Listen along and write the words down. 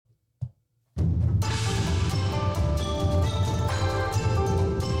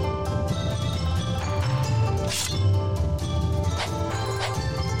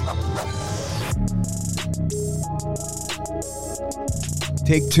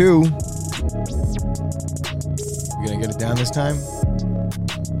Take two. You gonna get it down this time?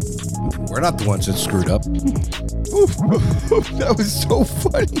 We're not the ones that screwed up. That was so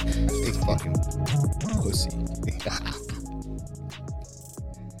funny. Hey, fucking pussy.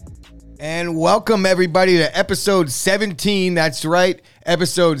 And welcome everybody to episode 17. That's right,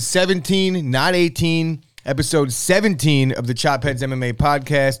 episode 17, not 18. Episode 17 of the Chopheads MMA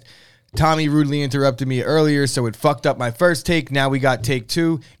podcast. Tommy rudely interrupted me earlier, so it fucked up my first take. Now we got take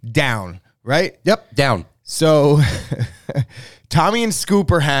two. Down, right? Yep, down. So, Tommy and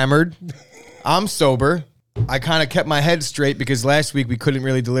Scoop are hammered. I'm sober. I kind of kept my head straight because last week we couldn't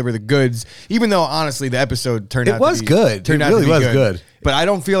really deliver the goods, even though, honestly, the episode turned out to be good. It really was good. But I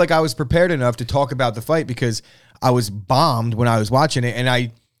don't feel like I was prepared enough to talk about the fight because I was bombed when I was watching it, and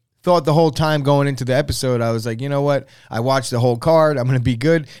I thought the whole time going into the episode, I was like, you know what? I watched the whole card. I'm going to be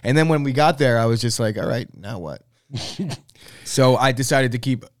good. And then when we got there, I was just like, all right, now what? So I decided to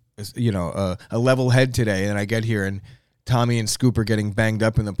keep, a level head today. And I get here and Tommy and Scoop are getting banged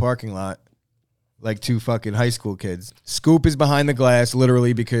up in the parking lot like two fucking high school kids. Scoop is behind the glass,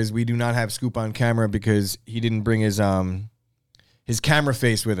 literally, because we do not have Scoop on camera because he didn't bring his camera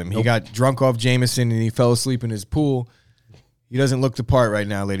face with him. Nope. He got drunk off Jameson and he fell asleep in his pool. He doesn't look the part right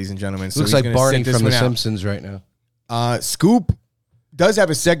now, ladies and gentlemen. So looks like Barney from The Simpsons right now. Scoop does have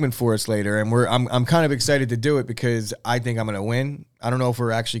a segment for us later, and I'm kind of excited to do it because I think I'm going to win. I don't know if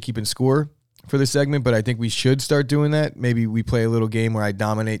we're actually keeping score for the segment, but I think we should start doing that. Maybe we play a little game where I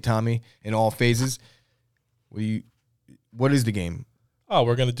dominate Tommy in all phases. What is the game? Oh,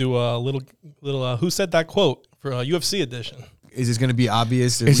 we're going to do a little Who Said That Quote for UFC edition. Is this going to be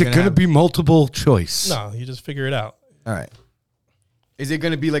obvious? Is it going to be multiple choice? No, you just figure it out. All right. Is it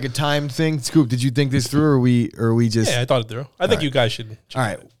going to be like a timed thing? Scoop, did you think this through or are we just... Yeah, I thought it through. I think you guys should all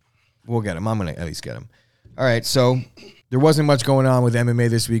right. We'll get him. I'm going to at least get him. All right, so there wasn't much going on with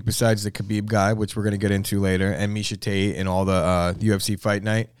MMA this week besides the Khabib guy, which we're going to get into later, and Miesha Tate and all the UFC fight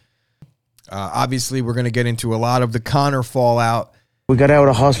night. Obviously, we're going to get into a lot of the Conor fallout. We got out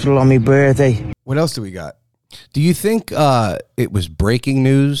of hospital on my birthday. What else do we got? Do you think it was breaking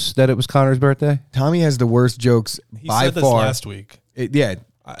news that it was Conor's birthday? Tommy has the worst jokes He by said this far. last week. 2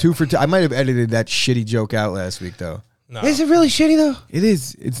 for 2. I might have edited that shitty joke out last week, though. No. Is it really shitty, though? It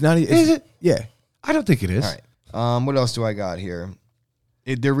is. It's not. Is it? Yeah. I don't think it is. All right. What else do I got here?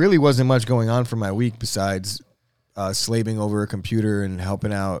 There really wasn't much going on for my week besides slaving over a computer and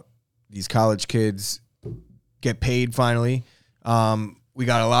helping out these college kids get paid finally. We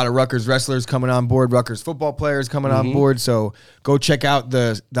got a lot of Rutgers wrestlers coming on board, Rutgers football players coming on board. So go check out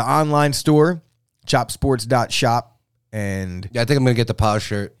the online store, chopsports.shop. And yeah, I think I'm going to get the Paz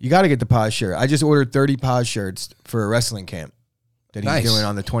shirt. You got to get the Paz shirt. I just ordered 30 Paz shirts for a wrestling camp that he's doing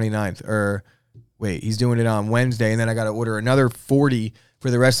on the 29th. Or wait, he's doing it on Wednesday, and then I got to order another 40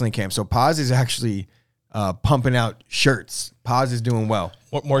 for the wrestling camp. So Paz is actually pumping out shirts. Paz is doing well.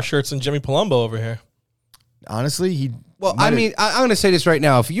 What more shirts than Jimmy Palumbo over here? Honestly, Well, I mean, I'm going to say this right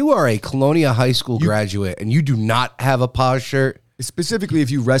now. If you are a Colonia High School graduate and you do not have a Paz shirt, specifically if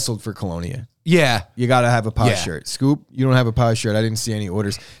you wrestled for Colonia, yeah, you got to have a Paz shirt. Scoop, you don't have a Paz shirt. I didn't see any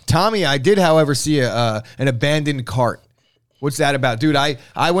orders. Tommy, I did, however, see an abandoned cart. What's that about? Dude, I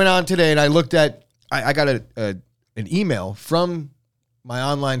went on today and I looked at, I got an email from my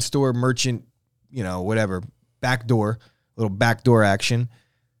online store merchant, whatever, little backdoor action.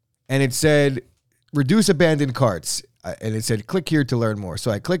 And it said, reduce abandoned carts. And it said, click here to learn more. So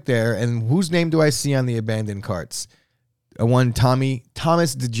I clicked there, and whose name do I see on the abandoned carts?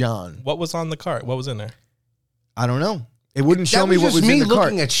 Thomas DeJohn. What was on the cart? What was in there? I don't know. It wouldn't show me what was in the cart. That was just me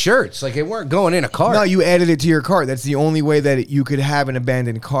looking at shirts. Like, it weren't going in a cart. No, you added it to your cart. That's the only way that you could have an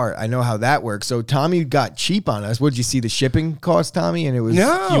abandoned cart. I know how that works. So Tommy got cheap on us. What, did you see the shipping cost, Tommy? And it was...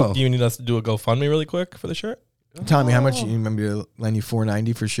 No. Do you need us to do a GoFundMe really quick for the shirt? Tommy, how much? You remember to lend you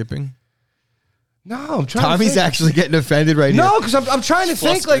 $4.90 for shipping? No, I'm trying Tommy's to think. Actually getting offended right now. No, because I'm trying to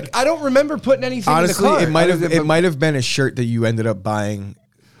think. Like, I don't remember putting anything honestly, in the cart. It might have been a shirt that you ended up buying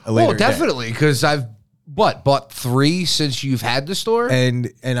a later day. Definitely, because I've bought 3 since you've had the store?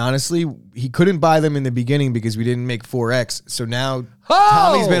 And honestly, he couldn't buy them in the beginning because we didn't make 4X. So now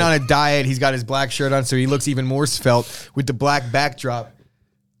Tommy's been on a diet. He's got his black shirt on, so he looks even more svelte with the black backdrop.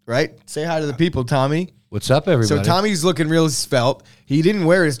 Right? Say hi to the people, Tommy. What's up, everybody? So Tommy's looking real svelte. He didn't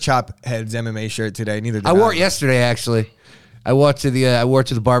wear his Chop Heads MMA shirt today. Neither did I. I wore it yesterday, actually. I wore it to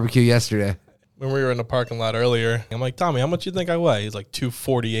the barbecue yesterday. When we were in the parking lot earlier, I'm like, Tommy, how much you think I weigh? He's like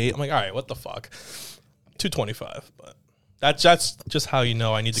 248. I'm like, all right, what the fuck? 225. But that's just how you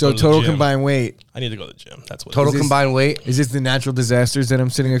know I need to go to the gym. So total combined weight. I need to go to the gym. That's what total combined weight. Is this the natural disasters that I'm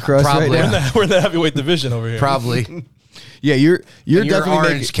sitting across Probably. right now? We're in the heavyweight division over here. Probably. Yeah, you're You're definitely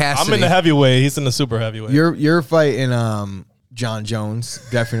Orange making, Cassidy. I'm in the heavyweight. He's in the super heavyweight. you're fighting John Jones,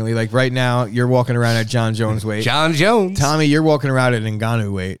 definitely. Like right now, you're walking around at John Jones weight. John Jones. Tommy, you're walking around at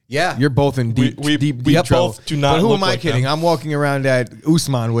Ngannou weight. Yeah. You're both in deep We trouble. both do not But who look am I like kidding? them. I'm walking around at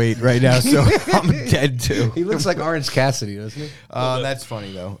Usman weight right now, so I'm dead too. He looks like Orange Cassidy, doesn't he? That's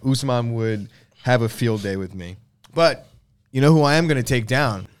funny though. Usman would have a field day with me. But you know who I am going to take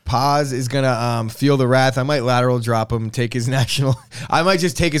down? Paz is going to feel the wrath. I might lateral drop him, take his national. I might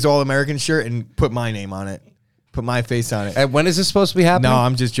just take his All-American shirt and put my name on it. Put my face on it. And when is this supposed to be happening? No,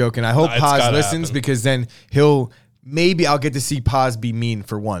 I'm just joking. I hope Nah, it's Paz gotta listens happen. because then maybe I'll get to see Paz be mean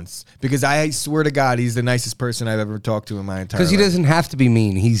for once. Because I swear to God, he's the nicest person I've ever talked to in my entire life. Because he doesn't have to be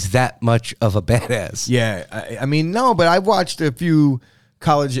mean. He's that much of a badass. Yeah, I mean, no, but I've watched a few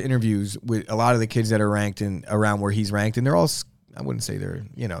college interviews with a lot of the kids that are ranked in around where he's ranked, and they're all, I wouldn't say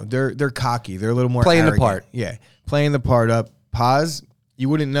they're cocky. They're a little more Playing the arrogant. part. Yeah, playing the part up. Paz, you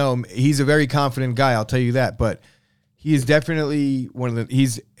wouldn't know. He's a very confident guy, I'll tell you that, but he is definitely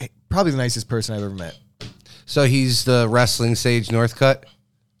he's probably the nicest person I've ever met. So he's the wrestling Sage Northcutt?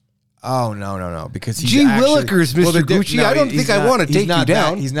 Oh, no, because he's Gee actually, willikers, Mr. Gucci, I don't think I want to take you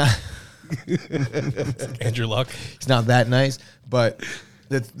down. He's not. Andrew Luck. He's not that nice, but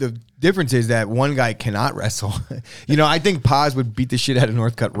the difference is that one guy cannot wrestle. I think Paz would beat the shit out of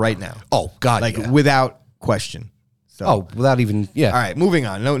Northcutt right now. Oh, God, like yeah. without question. So, Oh, without even, yeah. all right, moving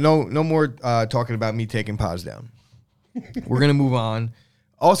on. No more talking about me taking Paz down. We're gonna move on.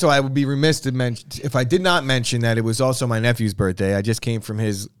 Also, I would be remiss to mention if I did not mention that it was also my nephew's birthday. I just came from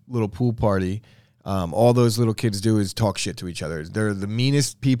his little pool party. All those little kids do is talk shit to each other. They're the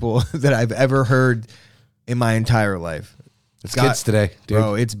meanest people that I've ever heard in my entire life. It's kids today, dude.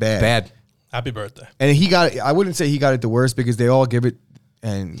 Bro, it's bad. Bad. Happy birthday. And he got it. I wouldn't say he got it the worst because they all give it,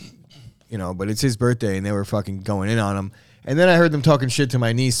 and but it's his birthday and they were fucking going in on him. And then I heard them talking shit to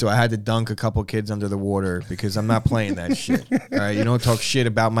my niece, so I had to dunk a couple kids under the water because I'm not playing that shit. All right, you don't talk shit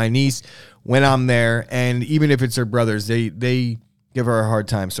about my niece when I'm there, and even if it's her brothers, they give her a hard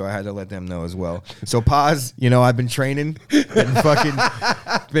time, so I had to let them know as well. So Paz, I've been training,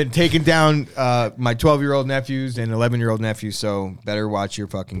 been taking down my 12-year-old nephews and 11-year-old nephews, so better watch your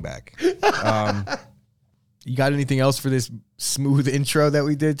fucking back. You got anything else for this smooth intro that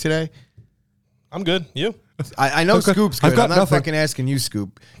we did today? I'm good. You? I know Scoop's good. I've got I'm not nothing. fucking asking you,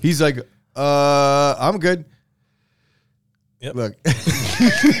 Scoop. He's like, I'm good. Yep. Look.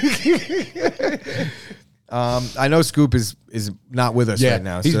 I know Scoop is not with us right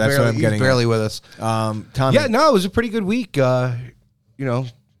now, so that's what I'm getting. He's barely with us. Tommy. Yeah, no, it was a pretty good week. Like you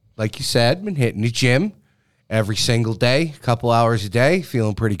said, been hitting the gym every single day, a couple hours a day,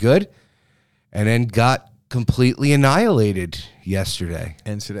 feeling pretty good. And then got completely annihilated yesterday.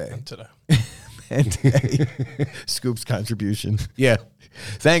 And today. Today. And today. Scoop's contribution. Yeah.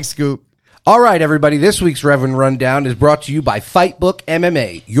 Thanks, Scoop. All right, everybody. This week's Reverend Rundown is brought to you by Fightbook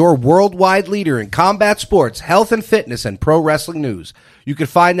MMA, your worldwide leader in combat sports, health and fitness, and pro wrestling news. You can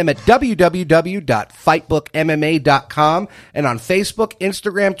find them at www.fightbookmma.com and on Facebook,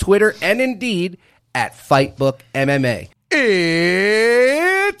 Instagram, Twitter, and Indeed at Fightbook MMA.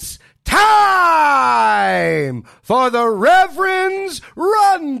 It's time for the Reverend's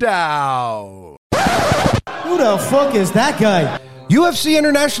Rundown. Who the fuck is that guy? UFC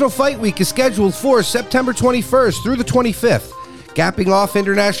International Fight Week is scheduled for September 21st through the 25th. Capping off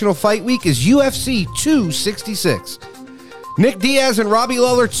International Fight Week is UFC 266. Nick Diaz and Robbie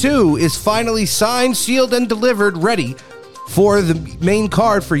Lawler 2 is finally signed, sealed, and delivered, ready for the main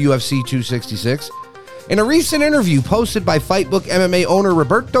card for UFC 266. In a recent interview posted by Fightbook MMA owner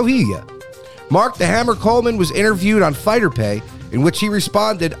Roberto Villa, Mark the Hammer Coleman was interviewed on Fighter Pay, in which he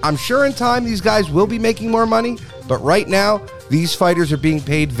responded, "I'm sure in time these guys will be making more money, but right now, these fighters are being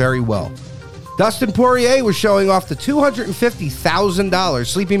paid very well." Dustin Poirier was showing off the $250,000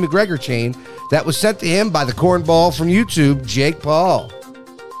 Sleepy McGregor chain that was sent to him by the cornball from YouTube, Jake Paul.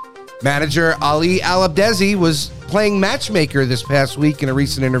 Manager Ali Al-Abdezi was playing matchmaker this past week in a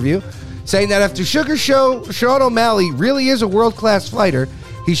recent interview, saying that after Sean O'Malley really is a world-class fighter,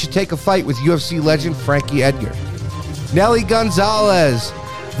 he should take a fight with UFC legend Frankie Edgar. Nelly Gonzalez,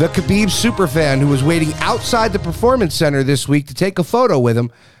 the Khabib superfan who was waiting outside the Performance Center this week to take a photo with him,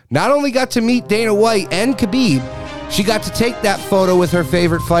 not only got to meet Dana White and Khabib, she got to take that photo with her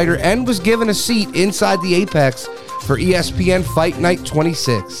favorite fighter and was given a seat inside the Apex for ESPN Fight Night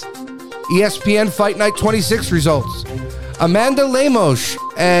 26. ESPN Fight Night 26 results. Amanda Lemos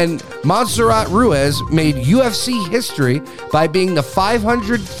and Montserrat Ruiz made UFC history by being the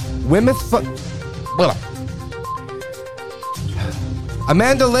 500 women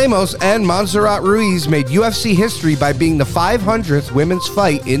Amanda Lemos and Montserrat Ruiz made UFC history by being the 500th women's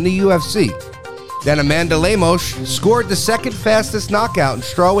fight in the UFC. Then Amanda Lemos scored the second fastest knockout in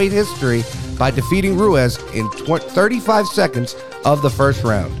strawweight history by defeating Ruiz in 35 seconds of the first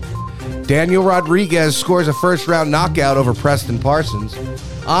round. Daniel Rodriguez scores a first-round knockout over Preston Parsons.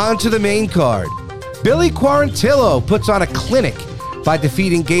 On to the main card. Billy Quarantillo puts on a clinic by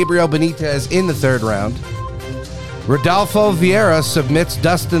defeating Gabriel Benitez in the third round. Rodolfo Vieira submits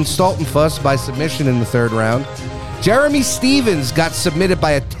Dustin Stoltenfuss by submission in the third round. Jeremy Stevens got submitted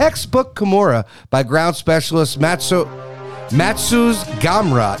by a textbook Kimura by ground specialist Matsuz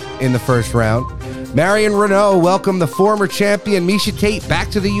Gamrot in the first round. Marion Renault welcomed the former champion Miesha Tate back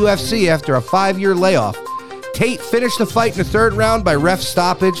to the UFC after a 5-year layoff. Tate finished the fight in the third round by ref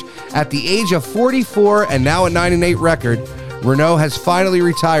stoppage at the age of 44 and now a 9-8 record. Renault has finally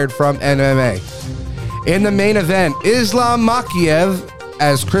retired from MMA. In the main event, Islam Makhachev,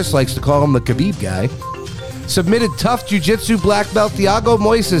 as Chris likes to call him, the Khabib guy, submitted tough jiu-jitsu black belt Thiago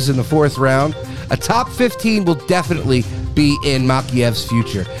Moises in the fourth round. A top 15 will definitely be in Makhachev's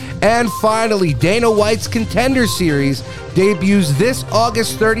future. And finally, Dana White's Contender Series debuts this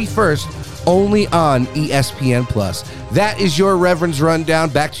August 31st only on ESPN+. That is your Reverend's Rundown.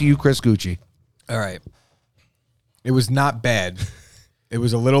 Back to you, Chris Gucci. All right. It was not bad. It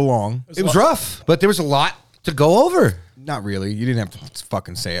was a little long. It was rough, but there was a lot to go over. Not really. You didn't have to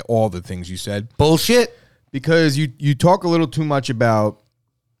fucking say all the things you said. Bullshit. Because you talk a little too much about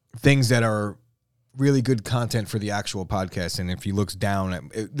things that are really good content for the actual podcast. And if he looks down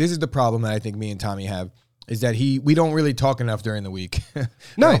at this is the problem that I think me and Tommy have, is that we don't really talk enough during the week.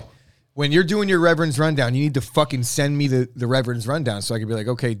 No. Right? When you're doing your Reverend's Rundown, you need to fucking send me the Reverend's Rundown so I can be like,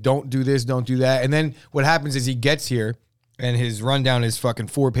 okay, don't do this, don't do that. And then what happens is he gets here and his rundown is fucking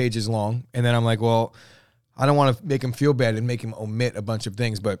 4 pages long. And then I'm like, well, I don't want to make him feel bad and make him omit a bunch of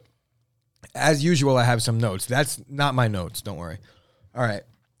things. But as usual, I have some notes. That's not my notes. Don't worry. All right.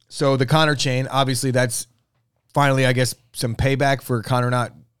 So the Conor chain, obviously that's finally, I guess, some payback for Conor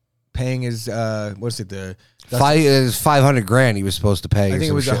not paying his, what's it, the... Is $500,000 he was supposed to pay. I think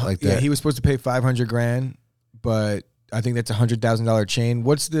it was shit like that. Yeah, he was supposed to pay $500,000, but I think that's a $100,000 chain.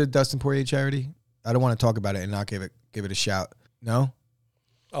 What's the Dustin Poirier charity? I don't want to talk about it and not give it a shout. No?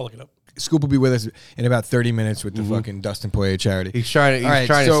 I'll look it up. Scoop will be with us in about 30 minutes with the fucking Dustin Poirier charity. He's trying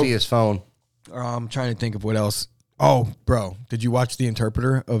to see his phone. I'm trying to think of what else. Oh, bro, did you watch the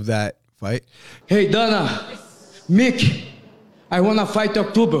interpreter of that fight? Hey, Dana, Mick, I want to fight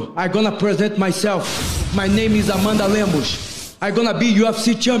October. I'm going to present myself. My name is Amanda Lemos. I'm going to be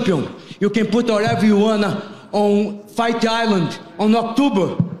UFC champion. You can put whatever you want on Fight Island on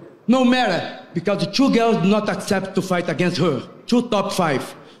October. No matter, because the 2 girls do not accept to fight against her. 2 top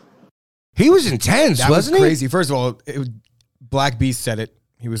 5. He was intense, That wasn't was he? crazy. First of all, Black Beast said it.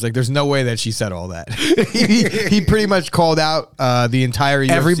 He was like, there's no way that she said all that. he pretty much called out the entire UFC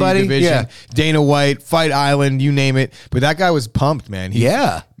Everybody? division. Yeah. Dana White, Fight Island, you name it. But that guy was pumped, man.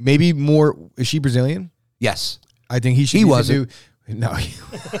 Yeah. Maybe more. Is she Brazilian? Yes. I think he should. He wasn't. No,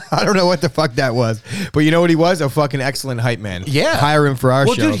 I don't know what the fuck that was. But you know what he was? A fucking excellent hype man. Yeah. Hire him for our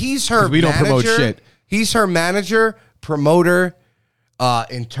show. Well, dude, he's her 'cause we don't promote manager. shit. He's her manager, promoter,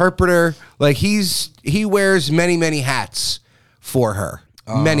 interpreter. Like he wears many hats for her.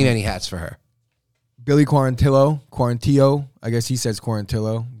 Many hats for her. Billy Quarantillo. I guess he says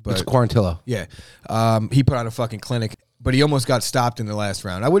Quarantillo. But It's Quarantillo. yeah. He put on a fucking clinic. But he almost got stopped in the last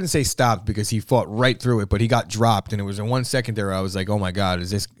round. I wouldn't say stopped because he fought right through it, but he got dropped, and it was in 1 second there. I was like, "Oh my god, is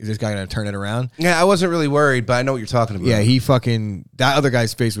this guy gonna turn it around?" Yeah, I wasn't really worried, but I know what you're talking about. Yeah, that other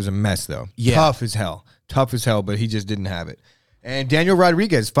guy's face was a mess though. Yeah. Tough as hell, but he just didn't have it. And Daniel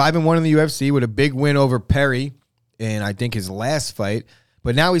Rodriguez, 5-1 in the UFC with a big win over Perry in I think his last fight,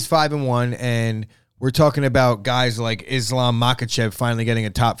 but now he's 5-1, and we're talking about guys like Islam Makhachev finally getting a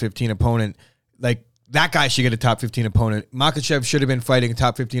top 15 opponent, like. That guy should get a top 15 opponent. Makhachev should have been fighting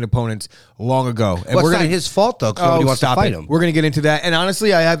top 15 opponents long ago. And Well, it's not his fault, though, because nobody wants to fight him. We're going to get into that. And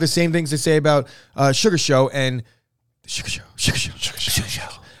honestly, I have the same things to say about Sugar Show and Sugar Show.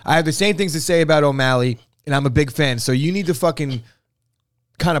 I have the same things to say about O'Malley, and I'm a big fan. So you need to fucking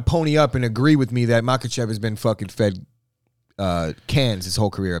kind of pony up and agree with me that Makhachev has been fucking fed cans his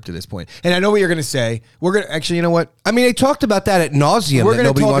whole career up to this point. And I know what you're going to say. We're going to actually, you know what? I mean, they talked about that at nauseum. We're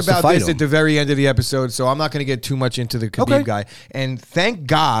going to talk about this him. at the very end of the episode, so I'm not going to get too much into the Khabib guy. And thank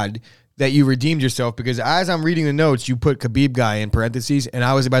God that you redeemed yourself, because as I'm reading the notes, you put Khabib guy in parentheses, and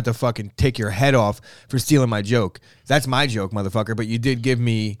I was about to fucking take your head off for stealing my joke. That's my joke, motherfucker, but you did give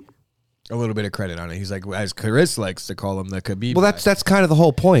me a little bit of credit on it. He's like, as Chris likes to call him, the Khabib. Well, that's kind of the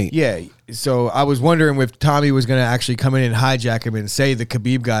whole point. Yeah. So I was wondering if Tommy was going to actually come in and hijack him and say the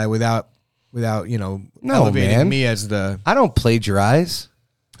Khabib guy without elevating me as the. I don't plagiarize.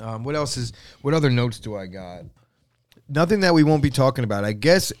 What other notes do I got? Nothing that we won't be talking about. I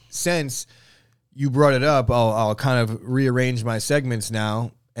guess since you brought it up, I'll kind of rearrange my segments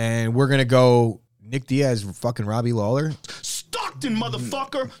now, and we're gonna go Nick Diaz, fucking Robbie Lawler. Stockton,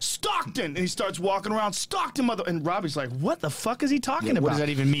 motherfucker! Stockton! And he starts walking around, Stockton, mother... And Robbie's like, what the fuck is he talking about? What does that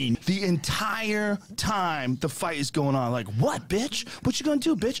even mean? The entire time the fight is going on, like, what, bitch? What you gonna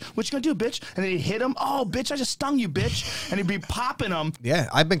do, bitch? What you gonna do, bitch? And then he'd hit him. Oh, bitch, I just stung you, bitch. And he'd be popping him. Yeah,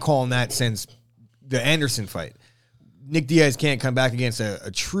 I've been calling that since the Anderson fight. Nick Diaz can't come back against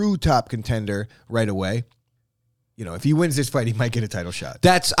a true top contender right away. You know, if he wins this fight, he might get a title shot.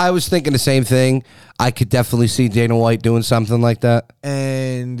 I was thinking the same thing. I could definitely see Dana White doing something like that.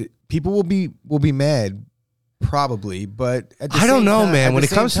 And people will be mad, probably, but at the I don't same know, time, man. When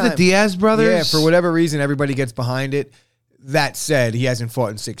it comes to the Diaz brothers, yeah, for whatever reason, everybody gets behind it. That said, he hasn't fought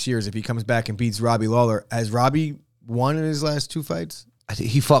in 6 years. If he comes back and beats Robbie Lawler, has Robbie won in his last 2 fights?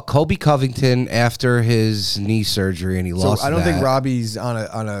 he fought Colby Covington after his knee surgery, and he lost. I don't think Robbie's on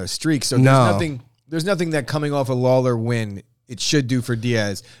a streak. So there's nothing that coming off a Lawler win it should do for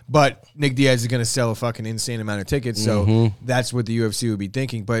Diaz. But Nick Diaz is going to sell a fucking insane amount of tickets, so that's what the UFC would be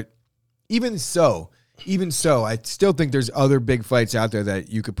thinking. But even so, I still think there's other big fights out there that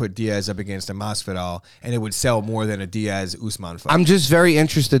you could put Diaz up against a Masvidal, and it would sell more than a Diaz-Usman fight. I'm just very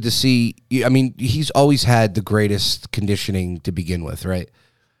interested to see. I mean, he's always had the greatest conditioning to begin with, right?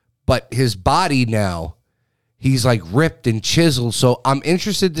 But his body now, he's like ripped and chiseled. So I'm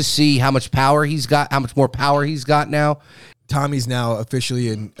interested to see how much power he's got, how much more power he's got now. Tommy's now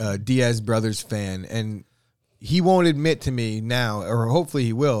officially a Diaz Brothers fan, and he won't admit to me now, or hopefully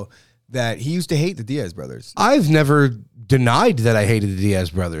he will, that he used to hate the Diaz brothers. I've never denied that I hated the Diaz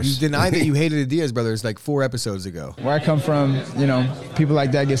brothers. You denied that you hated the Diaz brothers like 4 episodes ago. Where I come from, people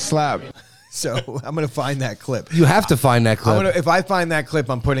like that get slapped. So I'm going to find that clip. You have to find that clip. If I find that clip,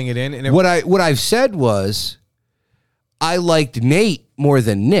 I'm putting it in. And what I've said was I liked Nate more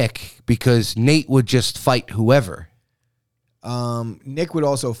than Nick because Nate would just fight whoever. Nick would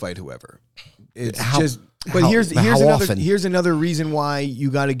also fight whoever. Here's another reason why you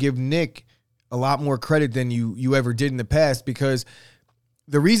got to give Nick a lot more credit than you ever did in the past, because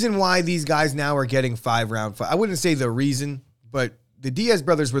the reason why these guys now are getting 5-round fights, I wouldn't say the reason, but the Diaz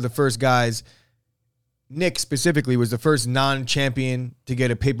brothers were the first guys. Nick specifically was the first non-champion to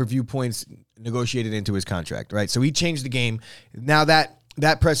get a pay-per-view points negotiated into his contract, right? So he changed the game. Now that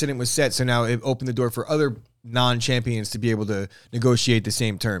precedent was set, so now it opened the door for other non-champions to be able to negotiate the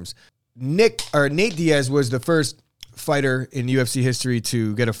same terms. Nate Diaz was the first fighter in UFC history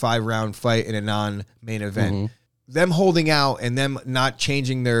to get a 5-round fight in a non-main event. Mm-hmm. Them holding out and them not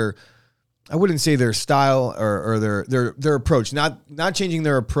changing their, I wouldn't say their style or their approach, not changing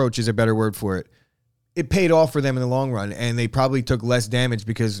their approach is a better word for it. It paid off for them in the long run, and they probably took less damage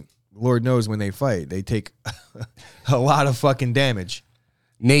because Lord knows when they fight, they take a lot of fucking damage.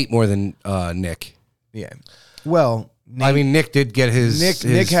 Nate more than Nick. Yeah. Well, Nick did get his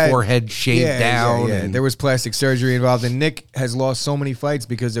forehead shaved down. Yeah. There was plastic surgery involved, and Nick has lost so many fights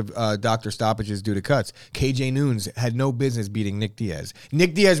because of doctor stoppages due to cuts. KJ Noons had no business beating Nick Diaz.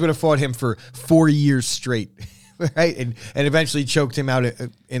 Nick Diaz would have fought him for 4 years straight, right? And eventually choked him out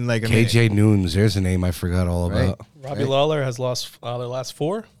in like a KJ minute. Noons, there's a name I forgot all about. Robbie Lawler has lost their last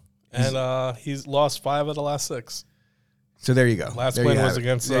 4, and he's lost 5 of the last 6. So there you go. Last win was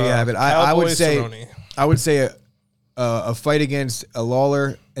against there you have it. I would say a fight against a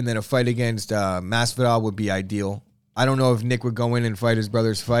Lawler and then a fight against Masvidal would be ideal. I don't know if Nick would go in and fight his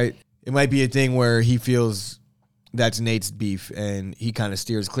brother's fight. It might be a thing where he feels that's Nate's beef and he kind of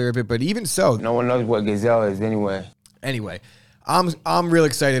steers clear of it. But even so, no one knows what Gazelle is anyway. Anyway, I'm real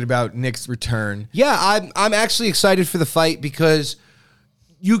excited about Nick's return. Yeah, I'm actually excited for the fight because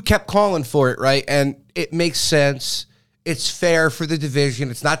you kept calling for it, right? And it makes sense. It's fair for the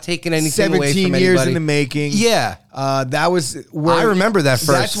division. It's not taking anything away from anybody. 17 years in the making. Yeah. That was where I remember that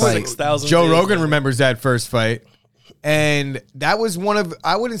first fight. Joe Rogan remembers that first fight. And that was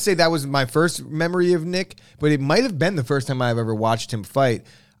I wouldn't say that was my first memory of Nick, but it might have been the first time I've ever watched him fight.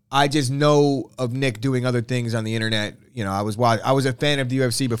 I just know of Nick doing other things on the internet. I was a fan of the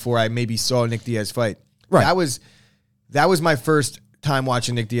UFC before I maybe saw Nick Diaz fight. Right. That was my first time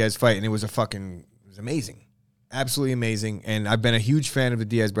watching Nick Diaz fight, and it was amazing. Absolutely amazing, and I've been a huge fan of the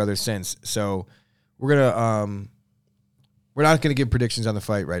Diaz brothers since. So we're not gonna give predictions on the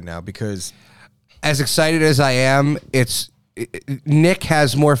fight right now because, as excited as I am, it's Nick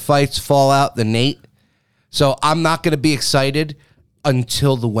has more fights fall out than Nate. So I'm not going to be excited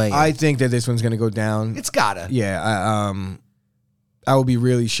until the weigh-in. I think that this one's going to go down. It's gotta. Yeah, I will be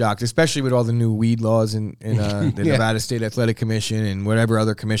really shocked, especially with all the new weed laws in the Nevada State Athletic Commission and whatever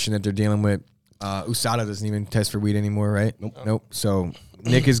other commission that they're dealing with. USADA doesn't even test for weed anymore, right? Nope. So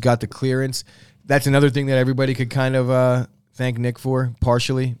Nick has got the clearance. That's another thing that everybody could kind of thank Nick for,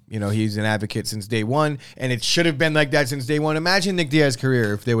 partially. You know, he's an advocate since day one, and it should have been like that since day one. Imagine Nick Diaz's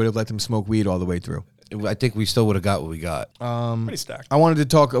career if they would have let him smoke weed all the way through. I think we still would have got what we got. Pretty stacked. I wanted to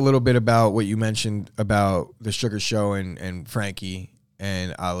talk a little bit about what you mentioned about the Sugar Show and Frankie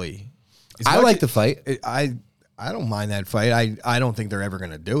and Ali. I like the fight. I don't mind that fight. I don't think they're ever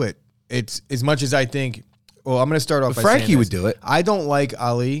going to do it. It's as much as I think. Well, I'm going to start off by Frankie saying would do it. I don't like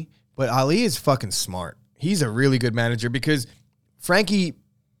Ali, but Ali is fucking smart. He's a really good manager because Frankie,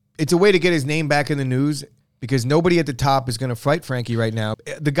 it's a way to get his name back in the news because nobody at the top is going to fight Frankie right now.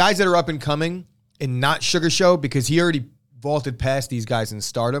 The guys that are up and coming and not Sugar Show, because he already vaulted past these guys in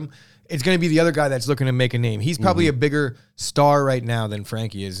stardom, it's going to be the other guy that's looking to make a name. He's probably a bigger star right now than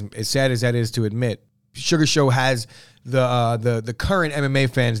Frankie is, as sad as that is to admit. Sugar Show has the current MMA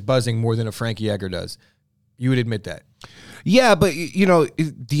fans buzzing more than a Frankie Edgar does. You would admit that. Yeah, but, you know,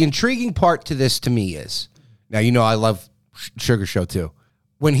 the intriguing part to this to me is, now, you know, I love Sugar Show too.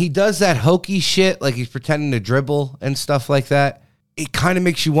 When he does that hokey shit, like he's pretending to dribble and stuff like that, it kind of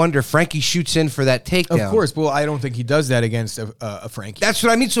makes you wonder. Frankie shoots in for that takedown. Of course. Well, I don't think he does that against a Frankie. That's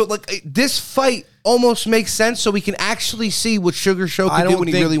what I mean. So, like, this fight almost makes sense so we can actually see what Sugar Show can do when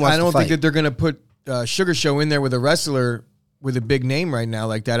he really wants to fight. I don't think that they're going to put Sugar Show in there with a wrestler with a big name right now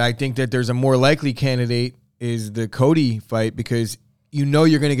like that. I think that there's a more likely candidate is the Cody fight because you know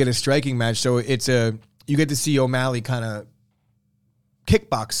you're going to get a striking match. So you get to see O'Malley kind of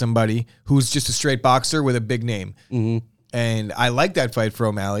kickbox somebody who's just a straight boxer with a big name. Mm-hmm. And I like that fight for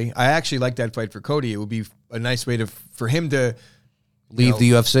O'Malley. I actually like that fight for Cody. It would be a nice way for him to leave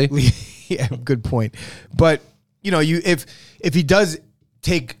the UFC. Yeah, good point. But you know, if he does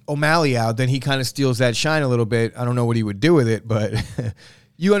take O'Malley out, then he kind of steals that shine a little bit. I don't know what he would do with it, but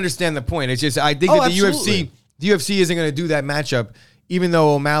you understand the point. It's just I think that the UFC isn't going to do that matchup, even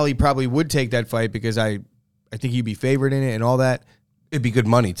though O'Malley probably would take that fight because I think he'd be favored in it and all that. It'd be good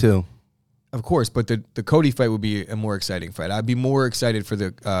money too. Of course, but the Cody fight would be a more exciting fight. I'd be more excited for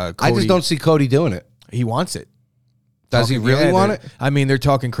the Cody. I just don't see Cody doing it. He wants it. Does he really want it? I mean, they're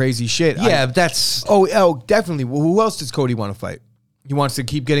talking crazy shit. Yeah, that's... Oh, definitely. Well, who else does Cody want to fight? He wants to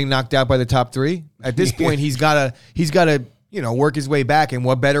keep getting knocked out by the top three? At this point, he's got to, you know, work his way back. And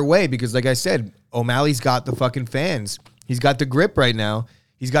what better way? Because like I said, O'Malley's got the fucking fans. He's got the grip right now.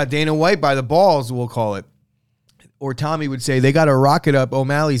 He's got Dana White by the balls, we'll call it. Or Tommy would say, they got to rocket up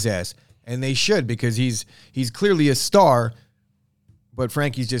O'Malley's ass. And they should because he's clearly a star, but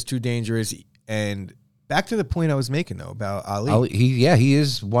Frankie's just too dangerous. And back to the point I was making though about Ali. He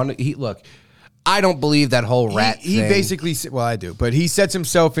is one. Look, I don't believe that whole rat thing. He basically, well, I do, but he sets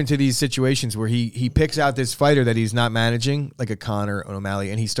himself into these situations where he picks out this fighter that he's not managing, like a Conor or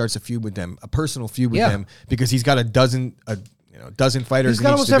O'Malley, and he starts a feud with them, a personal feud with them, because he's got a dozen fighters. He's got in each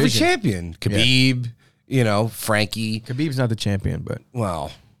almost division. every champion. Khabib, you know, Frankie. Khabib's not the champion, but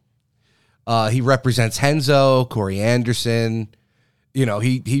well. He represents Henzo, Corey Anderson. You know,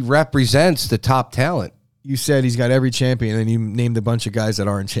 he represents the top talent. You said he's got every champion, and you named a bunch of guys that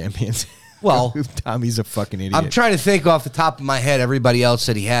aren't champions. Well, Tommy's a fucking idiot. I'm trying to think off the top of my head everybody else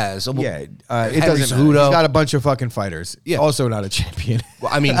that he has. Yeah, it doesn't matter. He's got a bunch of fucking fighters. Yeah. Also not a champion.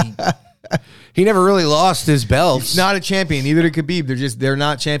 Well, I mean, he never really lost his belts. He's not a champion. Neither did Khabib. They're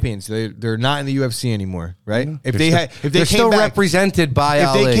not champions. They're not in the UFC anymore, right? They're still represented by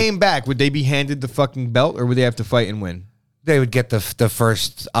Ali. If they came back, would they be handed the fucking belt, or would they have to fight and win? They would get the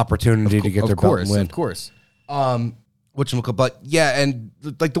first opportunity to get their belt and win. Of course. But yeah, and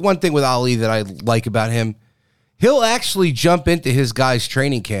like the one thing with Ali that I like about him, he'll actually jump into his guys'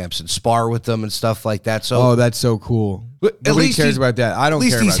 training camps and spar with them and stuff like that. So, that's so cool. Nobody cares about that. I don't care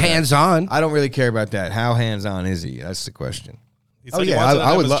about that. At least he's hands-on. I don't really care about that. How hands-on is he? That's the question.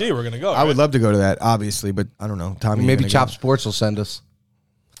 I would love. We're gonna go. I would love to go to that, obviously, but I don't know. Tommy, maybe Chop Sports will send us.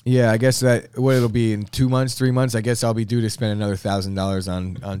 Yeah, I guess that what it'll be in 2 months, 3 months. I guess I'll be due to spend another $1,000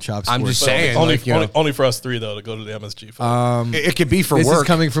 on Chop Sports. I'm just saying, only for us three though to go to the MSG fight. It could be for this work. This is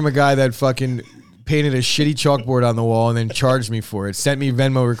coming from a guy that fucking painted a shitty chalkboard on the wall and then charged me for it. Sent me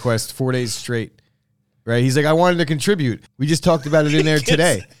Venmo requests 4 days straight. Right? He's like, I wanted to contribute. We just talked about it in there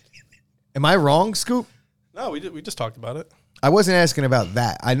today. Am I wrong, Scoop? No, we just talked about it. I wasn't asking about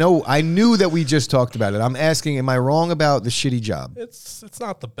that. I knew that we just talked about it. I'm asking, am I wrong about the shitty job? It's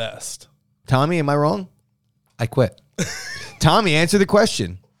not the best. Tommy, am I wrong? I quit. Tommy, answer the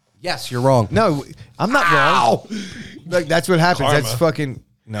question. Yes, you're wrong. No, I'm not wrong. Like, that's what happens. Karma. That's fucking...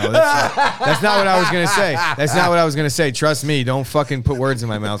 No, that's not what I was going to say. That's not what I was going to say. Trust me. Don't fucking put words in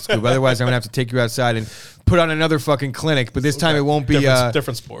my mouth, Scoob. Otherwise, I'm going to have to take you outside and put on another fucking clinic. But this time it won't be...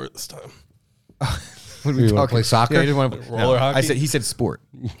 different sport this time. What are we You wanna talking? play soccer? Yeah, I didn't want to, Roller hockey? He said sport.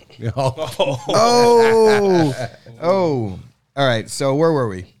 Oh. Oh. All right. So where were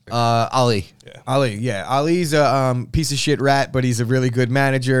we? Ali. Ali. Yeah. Ali's a piece of shit rat, but he's a really good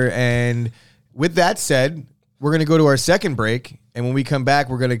manager. And with that said, we're going to go to our second break. And when we come back,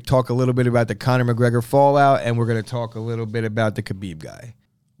 we're going to talk a little bit about the Conor McGregor fallout, and we're going to talk a little bit about the Khabib guy.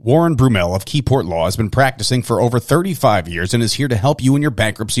 Warren Brumell of Keyport Law has been practicing for over 35 years and is here to help you in your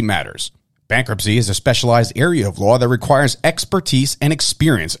bankruptcy matters. Bankruptcy is a specialized area of law that requires expertise and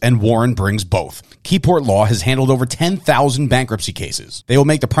experience, and Warren brings both. Keyport Law has handled over 10,000 bankruptcy cases. They will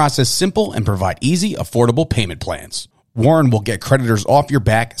make the process simple and provide easy, affordable payment plans. Warren will get creditors off your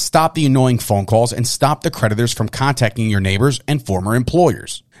back, stop the annoying phone calls, and stop the creditors from contacting your neighbors and former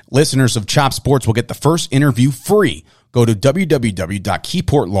employers. Listeners of Chop Sports will get the first interview free. Go to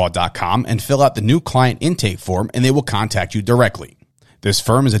www.keyportlaw.com and fill out the new client intake form, and they will contact you directly. This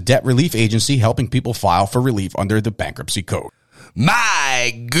firm is a debt relief agency helping people file for relief under the bankruptcy code.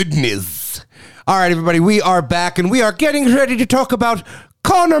 My goodness. All right, everybody, we are back, and we are getting ready to talk about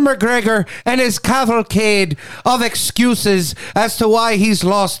Conor McGregor and his cavalcade of excuses as to why he's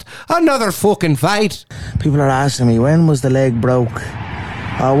lost another fucking fight. People are asking me, when was the leg broke?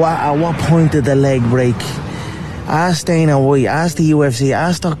 At what point did the leg break? Ask Dana White, ask the UFC,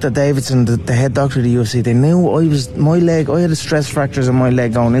 ask Dr. Davidson, the head doctor of the UFC. They knew I had stress fractures in my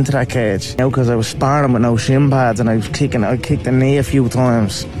leg going into that cage. Because I was sparring with no shin pads and I kicked the knee a few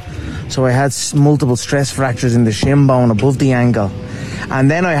times. So I had multiple stress fractures in the shin bone above the ankle. And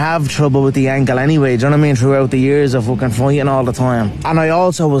then I have trouble with the ankle anyway, do you know what I mean, throughout the years of fucking fighting all the time. And I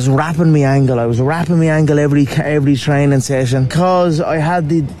also was wrapping my ankle. I was wrapping my ankle every training session because I had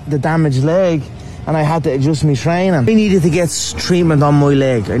the damaged leg. And I had to adjust my training. I needed to get treatment on my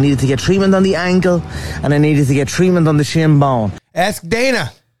leg. I needed to get treatment on the ankle. And I needed to get treatment on the shin bone. Ask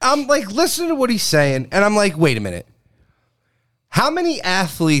Dana. I'm like, listening to what he's saying, and I'm like, wait a minute. How many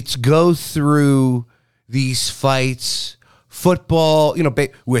athletes go through these fights, football,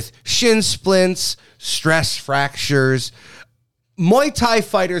 with shin splints, stress fractures? Muay Thai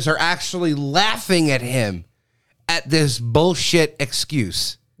fighters are actually laughing at him at this bullshit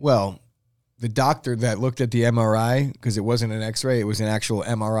excuse. Well, the doctor that looked at the MRI, because it wasn't an x-ray, it was an actual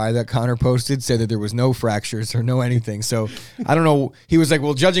MRI that Conor posted, said that there was no fractures or no anything. So I don't know. He was like,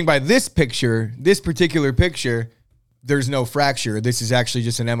 well, judging by this particular picture, there's no fracture. This is actually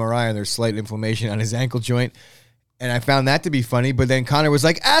just an MRI and there's slight inflammation on his ankle joint. And I found that to be funny. But then Conor was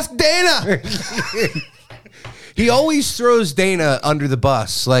like, ask Dana. He always throws Dana under the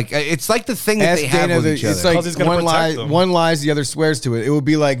bus. Like, it's like the thing that they have with each other. It's like one lies, the other swears to it. It would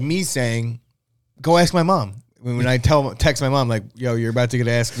be like me saying, go ask my mom. When I text my mom, like, yo, you're about to get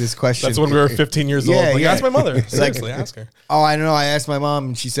asked this question. That's when we were 15 years old. Like, ask my mother. Seriously, ask her. Oh, I don't know. I asked my mom,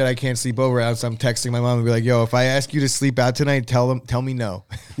 and she said I can't sleep over out, so I'm texting my mom and be like, yo, if I ask you to sleep out tonight, tell me no.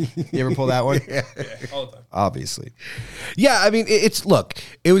 You ever pull that one? Yeah, all the time. Obviously. Yeah, I mean,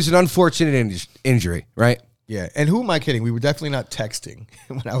 it was an unfortunate injury, right? Yeah, and who am I kidding? We were definitely not texting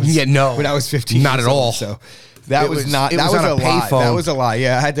when I was when I was 15. Not at all. So that was a lie. That was a lie.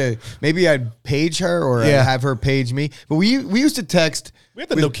 Yeah, I had to I'd page her or I'd have her page me. But we used to text. We had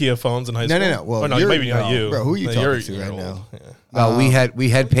the Nokia phones in high school. No. Well, maybe not you, bro. Who are you talking you're to right now? Yeah. We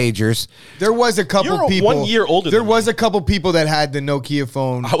had pagers. There was a couple people 1 year older. There was a couple people that had the Nokia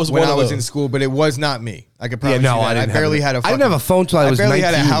phone when I was in school, but it was not me. I could promise you that. I barely had a. I didn't have a phone till I was 19. I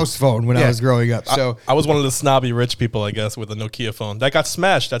barely had a house phone when I was growing up. So I was one of the snobby rich people, I guess, with a Nokia phone that got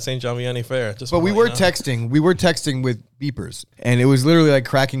smashed at St. John Vianney Fair. But we were texting. We were texting with beepers, and it was literally like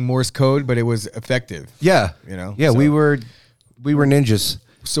cracking Morse code, but it was effective. Yeah, Yeah, so. we were ninjas.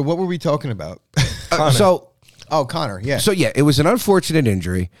 So what were we talking about? Conor, yeah. So yeah, it was an unfortunate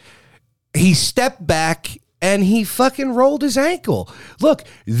injury. He stepped back and he fucking rolled his ankle. Look,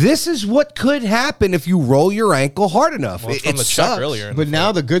 this is what could happen if you roll your ankle hard enough. Well, it sucks. Earlier but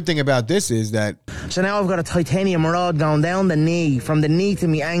now the good thing about this is that... So now I've got a titanium rod going down the knee, from the knee to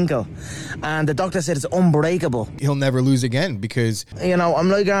my ankle. And the doctor said it's unbreakable. He'll never lose again because... I'm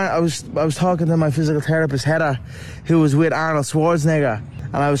like, I was talking to my physical therapist, Heather, who was with Arnold Schwarzenegger.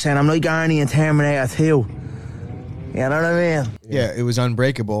 And I was saying, I'm like Arnie in Terminator 2. You know what I mean? Yeah, it was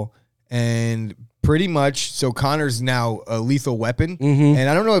unbreakable. And Pretty much. So Conor's now a lethal weapon. And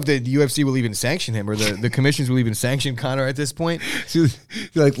I don't know if the UFC will even sanction him or the commissions will even sanction Conor at this point.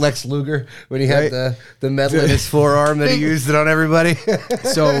 Like Lex Luger when he had the medal in his forearm that he used it on everybody.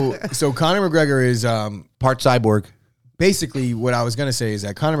 So Conor McGregor is part cyborg. Basically, what I was going to say is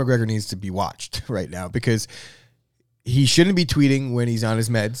that Conor McGregor needs to be watched right now because he shouldn't be tweeting when he's on his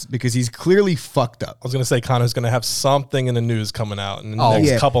meds because he's clearly fucked up. I was going to say Conor's going to have something in the news coming out in the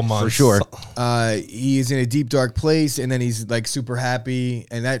next couple months. For sure. He's in a deep, dark place, and then he's like super happy.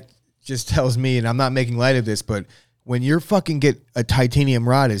 And that just tells me, and I'm not making light of this, but when you're fucking get a titanium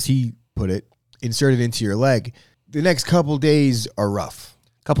rod, as he put it, inserted into your leg, the next couple days are rough.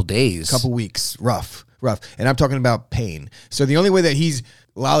 Couple weeks, rough. And I'm talking about pain. So the only way that he's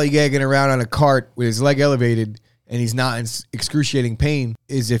lollygagging around on a cart with his leg elevated and he's not in excruciating pain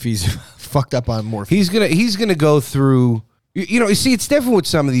is if he's fucked up on morphine. He's gonna go through. You see, it's different with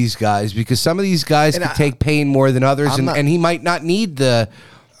some of these guys because some of these guys can take pain more than others, and he might not need the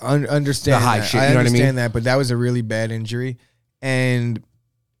understand the high that. shit. I You know understand what I mean? that, but that was a really bad injury, and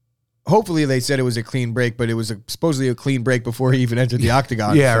hopefully they said it was a clean break, but it was supposedly a clean break before he even entered the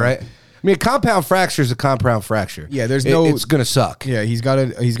octagon. Yeah, right. I mean, a compound fracture is a compound fracture. Yeah, it's gonna suck. Yeah, he's got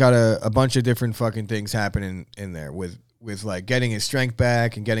a bunch of different fucking things happening in there with like getting his strength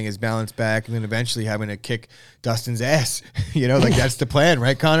back and getting his balance back, and then eventually having to kick Dustin's ass. Like that's the plan,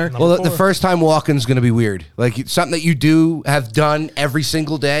 right, Conor? Well, the first time walking is gonna be weird. Like something that you have done every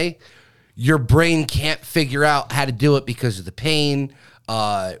single day. Your brain can't figure out how to do it because of the pain,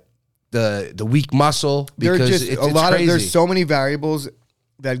 the weak muscle. Because it's crazy. There's so many variables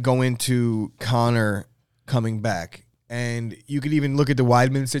that go into Conor coming back. And you could even look at the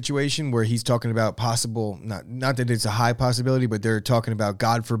Weidman situation where he's talking about possible, not that it's a high possibility, but they're talking about,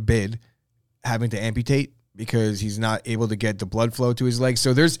 God forbid, having to amputate because he's not able to get the blood flow to his legs.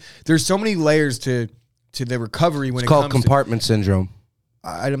 So there's so many layers to the recovery when it's called compartment syndrome.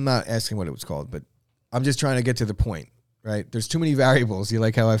 I'm not asking what it was called, but I'm just trying to get to the point, right? There's too many variables. You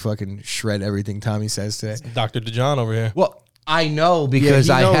like how I fucking shred everything Tommy says today? Dr. DeJohn over here. Well, I know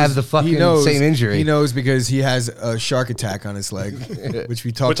because I have the fucking same injury. He knows because he has a shark attack on his leg, which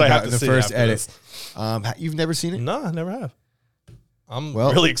we talked about in the first edit. You've never seen it? No, I never have. I'm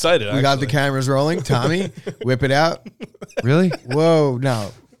really excited. We got the cameras rolling. Tommy, whip it out. Really? Whoa,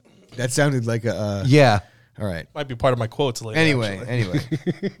 no. That sounded like a... yeah. All right. Might be part of my quotes later. Anyway.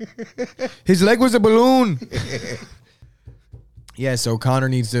 His leg was a balloon. Yeah, so Conor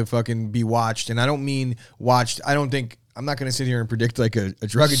needs to fucking be watched. And I don't mean watched. I'm not going to sit here and predict like a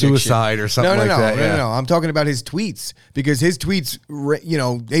drug addiction. Suicide or something like that. No. I'm talking about his tweets because his tweets,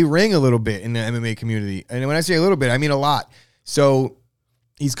 they ring a little bit in the MMA community. And when I say a little bit, I mean a lot. So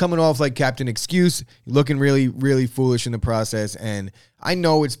he's coming off like Captain Excuse, looking really, really foolish in the process. And I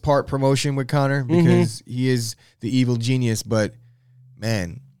know it's part promotion with Conor because he is the evil genius. But,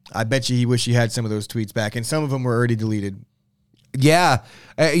 man, I bet you he wish he had some of those tweets back. And some of them were already deleted. Yeah.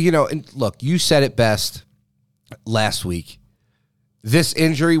 And look, you said it best last week. This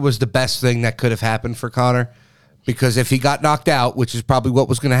injury was the best thing that could have happened for Conor because if he got knocked out, which is probably what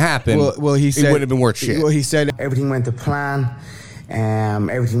was going to happen, he said, it wouldn't have been worth shit. Well, he said everything went to plan.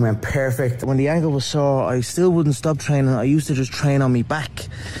 Everything went perfect. When the ankle was sore, I still wouldn't stop training. I used to just train on me back.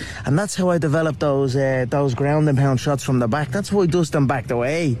 And that's how I developed those ground and pound shots from the back. That's why Dustin backed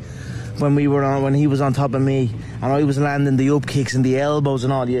away when he was on top of me and I was landing the up kicks and the elbows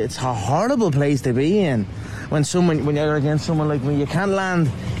and all. It's a horrible place to be in. When you're against someone like me, you can't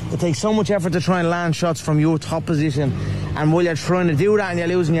land. It takes so much effort to try and land shots from your top position. And while you're trying to do that and you're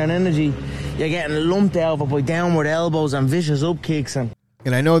losing your energy, you're getting lumped over by downward elbows and vicious up kicks. And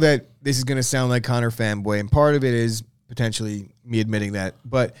I know that this is going to sound like Conor fanboy, and part of it is potentially me admitting that.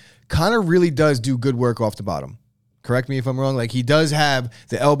 But Conor really does do good work off the bottom. Correct me if I'm wrong. Like, he does have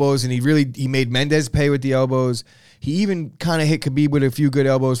the elbows, and he made Mendez pay with the elbows. He even kind of hit Khabib with a few good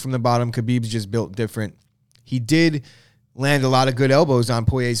elbows from the bottom. Khabib's just built different. He did land a lot of good elbows on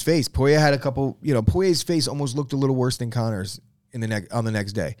Poirier's face. Poirier had a couple, Poirier's face almost looked a little worse than Conor's on the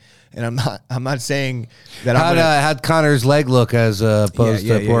next day. And I'm not saying that how'd Conor's leg look as opposed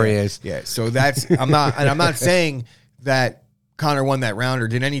to Poirier's. Yeah. So I'm not saying that Conor won that round or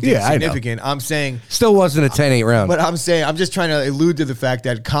did anything significant. I'm saying still wasn't a 10-8 round. But I'm just trying to allude to the fact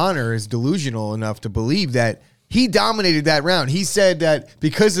that Conor is delusional enough to believe that he dominated that round. He said that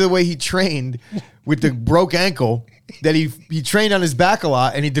because of the way he trained with the broke ankle, that he trained on his back a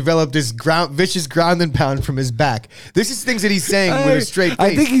lot and he developed this vicious ground and pound from his back. This is things that he's saying with a straight face.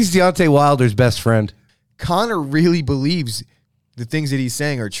 I think he's Deontay Wilder's best friend. Conor really believes the things that he's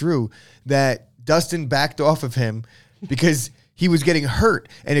saying are true, that Dustin backed off of him because he was getting hurt,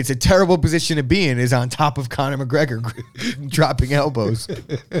 and it's a terrible position to be in, is on top of Conor McGregor dropping elbows.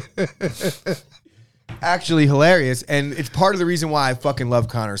 Actually hilarious, and it's part of the reason why I fucking love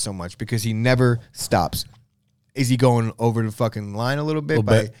Conor so much, because he never stops. Is he going over the fucking line a little bit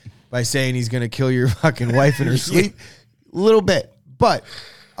by saying he's going to kill your fucking wife in her sleep? A little bit. But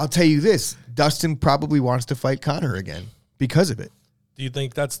I'll tell you this, Dustin probably wants to fight Conor again because of it. Do you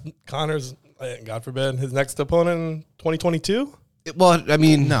think that's Conor's, God forbid, his next opponent in 2022? Well, I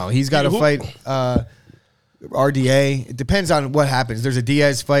mean, no, he's got to fight RDA. It depends on what happens. There's a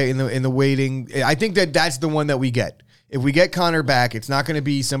Diaz fight in the waiting. I think that's the one that we get. If we get Conor back, it's not going to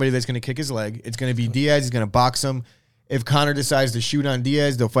be somebody that's going to kick his leg. It's going to be Diaz. He's going to box him. If Conor decides to shoot on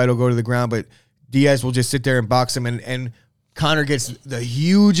Diaz, the fight will go to the ground, but Diaz will just sit there and box him, and Conor gets the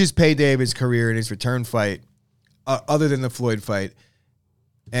hugest payday of his career in his return fight, other than the Floyd fight.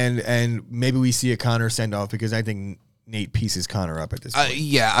 And maybe we see a Conor send-off, because I think Nate pieces Conor up at this point.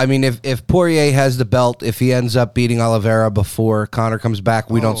 Yeah, I mean, if Poirier has the belt, if he ends up beating Oliveira before Conor comes back,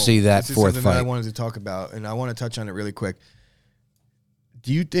 we don't see that fourth fight. That I wanted to talk about, and I want to touch on it really quick.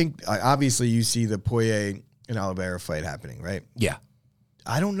 Do you think, obviously you see the Poirier and Oliveira fight happening, right? Yeah.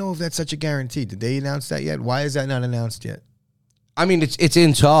 I don't know if that's such a guarantee. Did they announce that yet? Why is that not announced yet? I mean, it's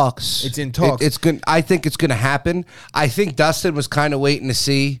in talks. It's in talks. It's good. I think it's going to happen. I think Dustin was kind of waiting to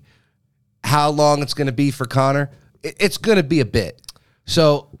see how long it's going to be for Conor. It's going to be a bit.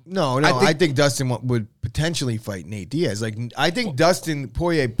 So no, I think Dustin would potentially fight Nate Diaz. Like, I think Dustin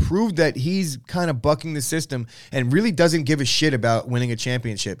Poirier proved that he's kind of bucking the system and really doesn't give a shit about winning a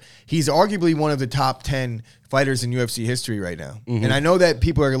championship. He's arguably one of the top 10 fighters in UFC history right now. Mm-hmm. And I know that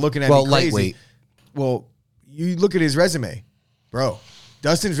people are looking at me crazy. Lightweight. Well, you look at his resume, bro.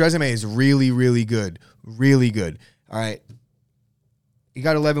 Dustin's resume is really, really good. Really good. All right. He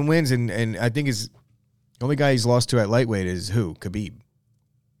got 11 wins, and I think the only guy he's lost to at lightweight is who? Khabib.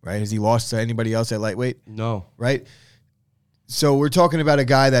 Right? Has he lost to anybody else at lightweight? No. Right? So we're talking about a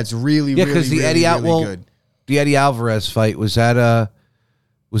guy that's really, really, really, really good. The Eddie Alvarez fight, was that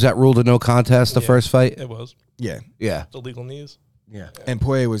ruled a no contest, the first fight? It was. Yeah. Yeah. The legal knees. Yeah. And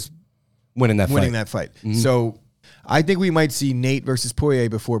Poirier was winning that fight. Mm-hmm. So I think we might see Nate versus Poirier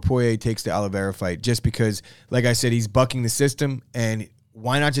before Poirier takes the Oliveira fight, just because, like I said, he's bucking the system, and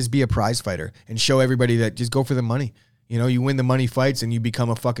why not just be a prize fighter and show everybody that just go for the money? You know, you win the money fights and you become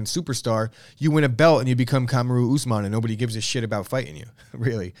a fucking superstar. You win a belt and you become Kamaru Usman, and nobody gives a shit about fighting you,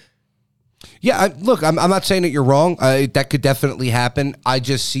 really. Yeah, look, I'm not saying that you're wrong. That could definitely happen. I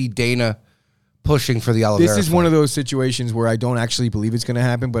just see Dana pushing for the Oliveira This is fight. one of those situations where I don't actually believe it's going to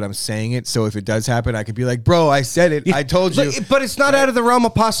happen, but I'm saying it. So if it does happen, I could be like, bro, I said it. I told you. But it's not out of the realm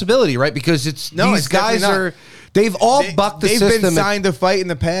of possibility, right? Because these guys are... They've all bucked the system. They've been signed to fight in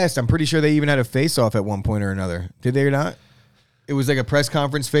the past. I'm pretty sure they even had a face-off at one point or another. Did they or not? It was like a press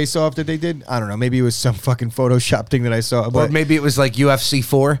conference face-off that they did. I don't know. Maybe it was some fucking Photoshop thing that I saw. Or maybe it was like UFC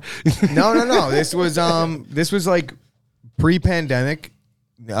 4. No. This was like pre-pandemic.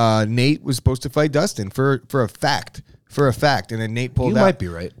 Nate was supposed to fight Dustin for a fact. And then Nate pulled out. You might be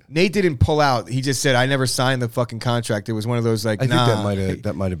right. Nate didn't pull out. He just said, I never signed the fucking contract. It was one of those like, I think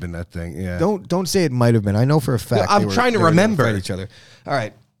that might have been that thing. Yeah. Don't say it might have been. I know for a fact. No, I'm trying to remember each other. All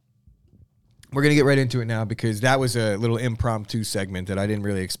right. We're going to get right into it now, because that was a little impromptu segment that I didn't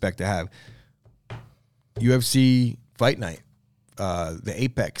really expect to have. UFC Fight Night. The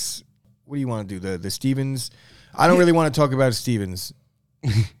Apex. What do you want to do? The Stevens? I don't really want to talk about Stevens.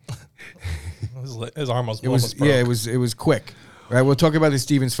 His arm was it was quick. Right, we'll talk about the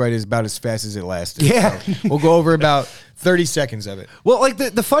Stevens fight is about as fast as it lasted. Yeah, so we'll go over about 30 seconds of it. Well, like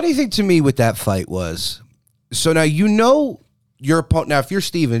the funny thing to me with that fight was, so now you know your opponent. Now, if you're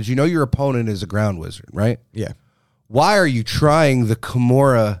Stevens, you know your opponent is a ground wizard, right? Yeah. Why are you trying the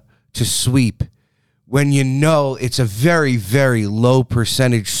Kimura to sweep when you know it's a very, very low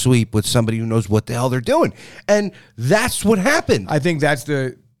percentage sweep with somebody who knows what the hell they're doing? And that's what happened. I think that's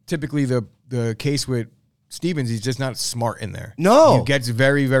typically the case with Stevens. He's just not smart in there. No. He gets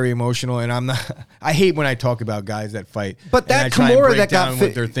very, very emotional, and I hate when I talk about guys that fight. But that Kimura that got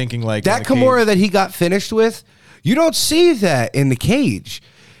what they're thinking, like that Kimura that he got finished with, you don't see that in the cage.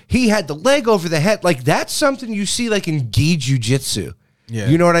 He had the leg over the head. Like, that's something you see like in gi jiu-jitsu. Yeah.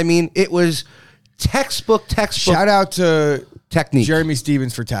 You know what I mean? It was textbook. Shout out to technique. Jeremy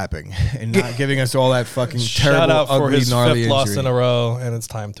Stevens for tapping and not giving us all that fucking Shout terrible, out for ugly, his gnarly 5th loss injury. in a row, and it's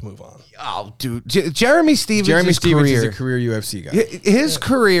time to move on. Oh, dude. Jeremy Stevens' Stevens is a career. career UFC guy. His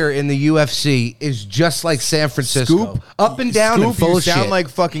career in the UFC is just like San Francisco. Scoop, up and down Scoop, and full you of sound shit. like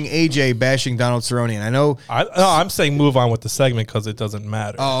fucking AJ bashing Donald Cerrone. And I know. I'm saying move on with the segment because it doesn't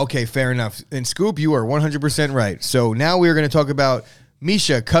matter. Oh, okay, fair enough. And Scoop, you are 100% right. So now we're going to talk about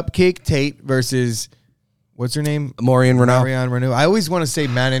Misha Cupcake Tate versus, what's her name? Maureen Renaud. I always want to say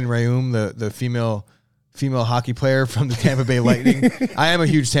Manon Rayoum, the female hockey player from the Tampa Bay Lightning. I am a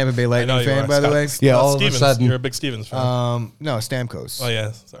huge Tampa Bay Lightning fan, by the way. Yeah, all Stevens, of a sudden. you're a big Stevens fan. No, Stamkos. Oh,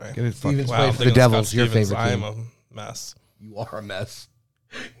 yeah, sorry. Get it fucked. Stevens Wow, played I'm for the thinking Devils, Scott your Stevens. favorite I team. am a mess. You are a mess.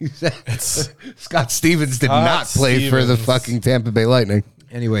 You said Scott Stevens did not play for the fucking Tampa Bay Lightning.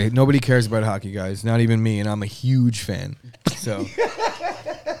 Anyway, nobody cares about hockey, guys. Not even me, and I'm a huge fan. So,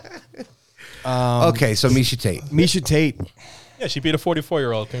 Okay, so Misha Tate. Misha Tate. Yeah, she beat a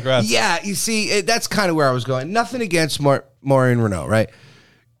 44-year-old. Congrats. Yeah, you see, that's kind of where I was going. Nothing against Maureen Renaud, right?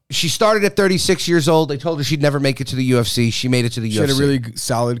 She started at 36 years old. They told her she'd never make it to the UFC. She made it to the UFC. She had a really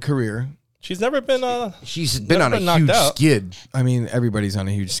solid career. She's never been. She's been never on been a huge knocked out. skid. I mean, everybody's on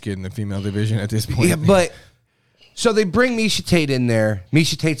a huge skid in the female division at this point. Yeah, but so they bring Misha Tate in there.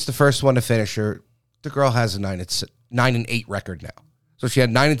 Misha Tate's the first one to finish her. The girl has a 9-8 record now. So she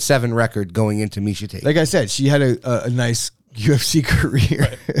had 9-7 record going into Misha Tate. Like I said, she had a nice UFC career.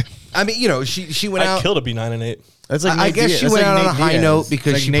 Right. I mean, you know, she went out. I'd kill to be 9-8. That's like I Nate guess Diaz. she That's went like out on Nate a high Diaz. note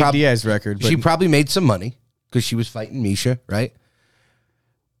because It's like she Nate Diaz record. She probably made some money because she was fighting Misha, right?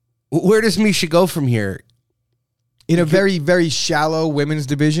 Where does Misha go from here? in a very, very shallow women's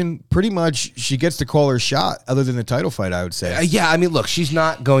division, pretty much she gets to call her shot other than the title fight, I would say. Yeah, I mean, look, she's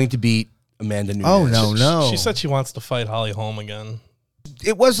not going to beat Amanda Nunes. Oh, no. She said she wants to fight Holly Holm again.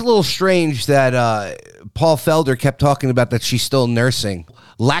 It was a little strange that Paul Felder kept talking about that she's still nursing,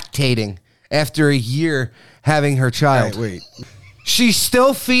 lactating after a year having her child. All right, wait. She's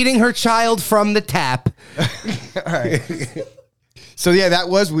still feeding her child from the tap. All right. So, yeah, that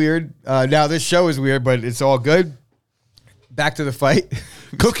was weird. Now, this show is weird, but it's all good. Back to the fight.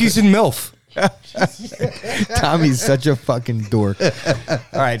 Cookies and MILF. Tommy's such a fucking dork. All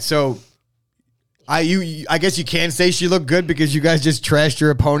right, so I guess you can say she looked good because you guys just trashed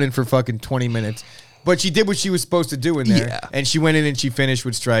your opponent for fucking 20 minutes. But she did what she was supposed to do in there. Yeah. And she went in and she finished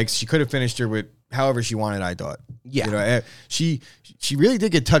with strikes. She could have finished her with however she wanted, I thought. Yeah. You know, she really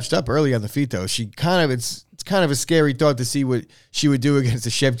did get touched up early on the feet, though. She kind of, it's kind of a scary thought to see what she would do against a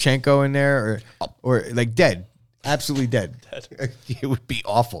Shevchenko in there or like dead. Absolutely dead. It would be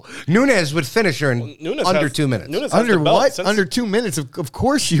awful. Nunes would finish her in under 2 minutes. Nunes has Under the belt what? since- Under 2 minutes? Of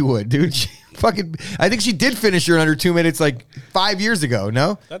course she would, dude. She fucking. I think she did finish her in under 2 minutes like 5 years ago.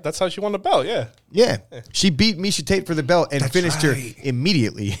 No. That's how she won the belt. Yeah. Yeah, she beat Misha Tate for the belt and finished her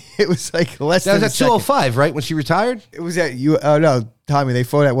immediately. It was like less That than was a at second. 205, right? When she retired? It was at you. Oh no, Tommy. They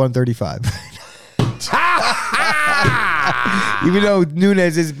fought at 135. Even though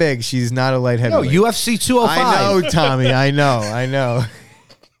Nunes is big, she's not a light No, heavyweight. UFC 205. I know, Tommy. I know.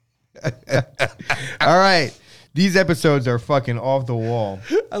 All right. These episodes are fucking off the wall.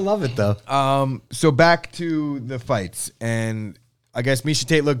 I love it, though. So back to the fights. And I guess Misha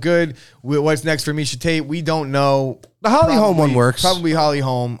Tate looked good. What's next for Misha Tate? We don't know. The Holly Holm one works. Probably Holly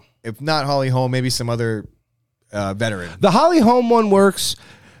Holm. If not Holly Holm, maybe some other veteran. The Holly Holm one works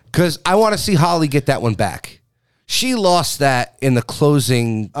because I want to see Holly get that one back. She lost that in the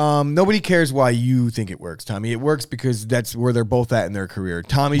closing. Nobody cares why you think it works, Tommy. It works because that's where they're both at in their career.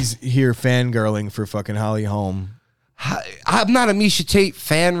 Tommy's here fangirling for fucking Holly Holm. I'm not a Misha Tate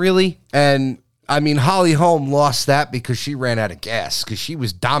fan, really. And, I mean, Holly Holm lost that because she ran out of gas because she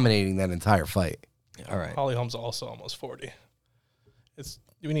was dominating that entire fight. All right. Holly Holm's also almost 40.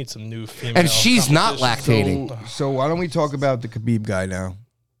 We need some new female. And she's not competition. lactating. So why don't we talk about the Khabib guy now?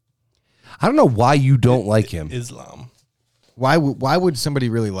 I don't know why you don't like him. Islam. Why would somebody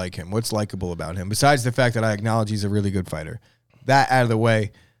really like him? What's likable about him? Besides the fact that I acknowledge he's a really good fighter. That out of the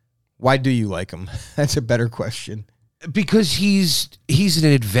way, why do you like him? That's a better question. Because he's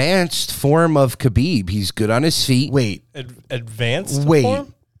an advanced form of Khabib. He's good on his feet. Wait. Advanced Wait.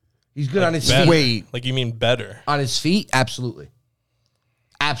 form? He's good on his Better. feet. Wait. Like you mean better? On his feet? Absolutely.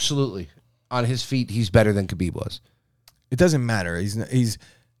 Absolutely. On his feet, he's better than Khabib was. It doesn't matter. He's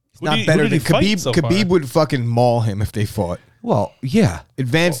not Who better did than he fight Khabib. so far? Khabib would fucking maul him if they fought. Well, yeah.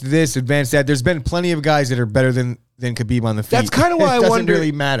 Advanced this, advanced that. There's been plenty of guys that are better than Khabib on the feet. That's kind of why it I doesn't wonder.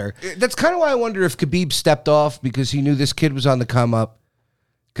 really matter. That's kind of why I wonder if Khabib stepped off because he knew this kid was on the come up.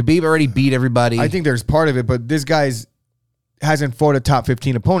 Khabib already beat everybody. I think there's part of it, but this guy's hasn't fought a top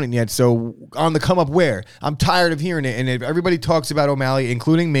 15 opponent yet. So on the come up where? I'm tired of hearing it. And if everybody talks about O'Malley,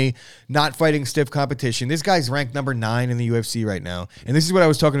 including me, not fighting stiff competition. This guy's ranked number 9 in the UFC right now. And this is what I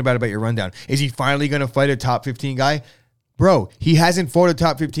was talking about your rundown. Is he finally going to fight a top 15 guy? Bro, he hasn't fought a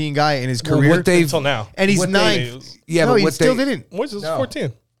top 15 guy in his career until now. And he's 9th. Yeah, no, but he still didn't. Moises was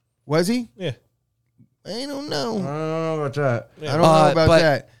 14. Was he? Yeah. I don't know. I don't know about that. I don't know about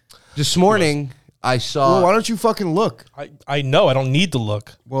that. This morning, I saw... Well, why don't you fucking look? I know. I don't need to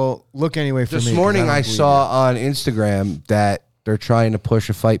look. Well, look anyway for me. This morning, I saw on Instagram that they're trying to push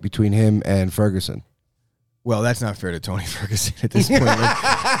a fight between him and Ferguson. Well, that's not fair to Tony Ferguson at this point.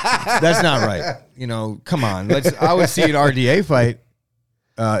 That's not right. You know, come on. I would see an RDA fight.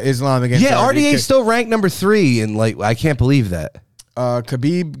 Islam against RDA's still ranked number 3, and I can't believe that.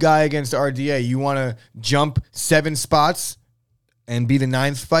 Khabib guy against RDA. You want to jump 7 spots and be the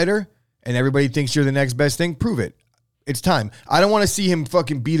 9th fighter, and everybody thinks you're the next best thing? Prove it. It's time. I don't want to see him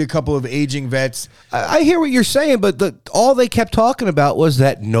fucking beat a couple of aging vets. I hear what you're saying, but all they kept talking about was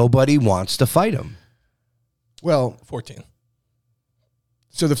that nobody wants to fight him. Well, 14.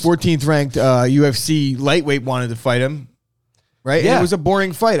 So the 14th ranked UFC lightweight wanted to fight him, right? Yeah. And it was a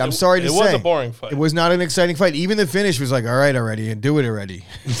boring fight. I'm sorry to say. It was a boring fight. It was not an exciting fight. Even the finish was like, all right already, and do it already.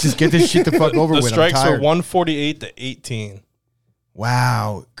 Just get this shit the fuck over with. The strikes I'm were tired. 148 to 18.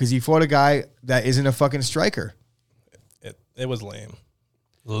 Wow. Because he fought a guy that isn't a fucking striker. It was lame.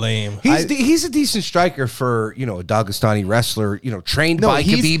 Lame. He's a decent striker for, a Dagestani wrestler, trained by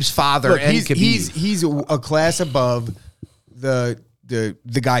Khabib's father and Khabib. He's a class above the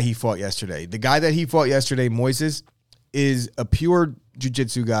guy he fought yesterday. The guy that he fought yesterday, Moises, is a pure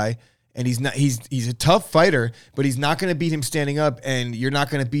jiu-jitsu guy, and he's a tough fighter, but he's not going to beat him standing up, and you're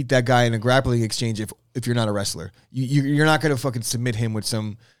not going to beat that guy in a grappling exchange if you're not a wrestler. You're not going to fucking submit him with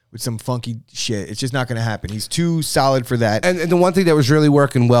some funky shit. It's just not going to happen. He's too solid for that. And the one thing that was really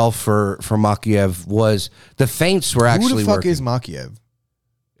working well for Makhachev was the feints were actually working. Who the fuck is Makhachev?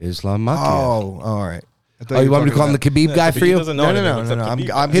 Islam Makhachev. Oh, all right. You want me to call him the Khabib guy for you? No.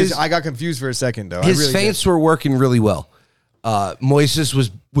 I got confused for a second, though. His feints were working really well. Moises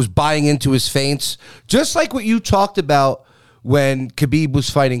was buying into his feints, just like what you talked about when Khabib was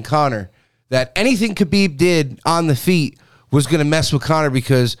fighting Conor, that anything Khabib did on the feet was going to mess with Conor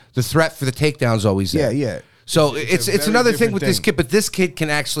because the threat for the takedown's always there. Yeah. So it's another thing with this kid, but this kid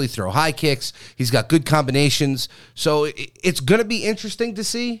can actually throw high kicks. He's got good combinations. So it's going to be interesting to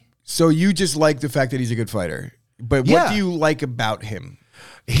see. So you just like the fact that he's a good fighter. But what do you like about him?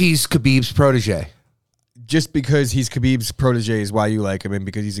 He's Khabib's protege. Just because he's Khabib's protege is why you like him, and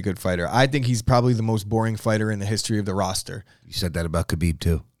because he's a good fighter. I think he's probably the most boring fighter in the history of the roster. You said that about Khabib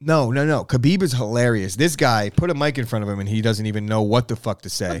too. No. Khabib is hilarious. This guy, put a mic in front of him and he doesn't even know what the fuck to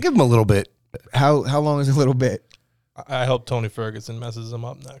say. I'll give him a little bit. How long is a little bit? I hope Tony Ferguson messes him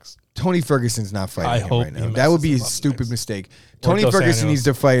up next. Tony Ferguson's not fighting him right now. That would be a stupid mistake. Or Tony Ferguson needs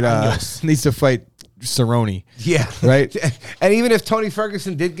to fight Cerrone. Yeah. Right? And even if Tony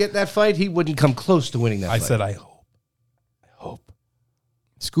Ferguson did get that fight, he wouldn't come close to winning that fight. I said I hope.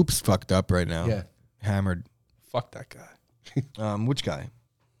 Scoop's fucked up right now. Yeah. Hammered. Fuck that guy. Which guy?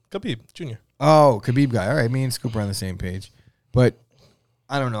 Khabib Jr. Oh, Khabib guy. All right, me and Scoop are on the same page. But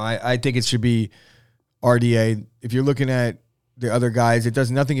I don't know. I think it should be RDA. If you're looking at the other guys,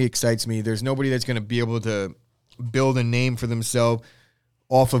 nothing excites me. There's nobody that's going to be able to build a name for themselves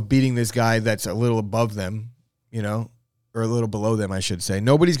off of beating this guy that's a little above them, or a little below them, I should say.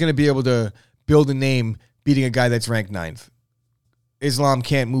 Nobody's going to be able to build a name beating a guy that's ranked 9th. Islam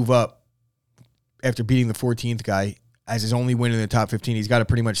can't move up after beating the 14th guy as his only win in the top 15. He's got to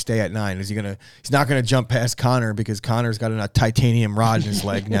pretty much stay at 9. He's not going to jump past Conor because Conor's got a titanium rod in his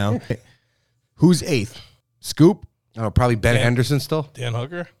leg now. Who's 8th? Scoop? Oh, probably Ben Henderson still. Dan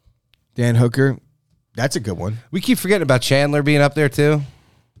Hooker. Dan Hooker. That's a good one. We keep forgetting about Chandler being up there too.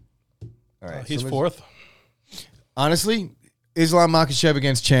 All right. He's 4th. Honestly, Islam Makhachev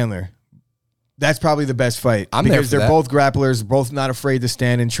against Chandler. That's probably the best fight. Because they're both grapplers, both not afraid to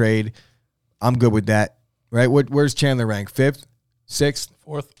stand and trade. I'm good with that. Right? Where's Chandler ranked? 5th? 6th?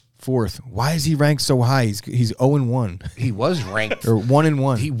 4th. Why is he ranked so high? He's 0-1. He was ranked or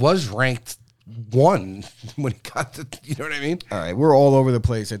 1-1. He was ranked 1 when he got the. You know what I mean? All right, we're all over the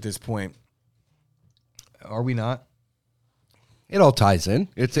place at this point. Are we not? It all ties in.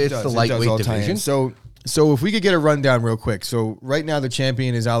 It's the lightweight division. So if we could get a rundown real quick. So right now the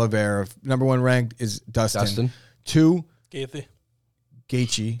champion is Oliveira. Number 1 ranked is Dustin. 2,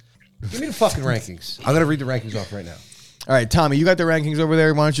 Gaethje. Give me the fucking rankings. I'm going to read the rankings off right now. All right, Tommy, you got the rankings over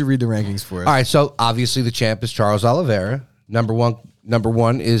there. Why don't you read the rankings for us? All right, so obviously the champ is Charles Oliveira. Number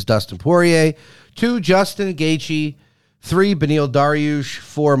one is Dustin Poirier. 2, Justin Gaethje. 3, Beneil Dariush.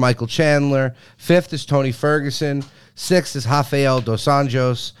 4, Michael Chandler. 5th is Tony Ferguson. 6th is Rafael Dos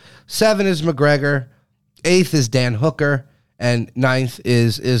Anjos. 7 is McGregor. 8th is Dan Hooker. And 9th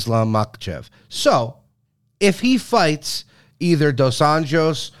is Islam Makhachev. So, if he fights either Dos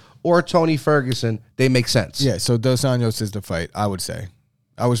Anjos or Tony Ferguson, they make sense. Yeah, so Dos Anjos is the fight, I would say.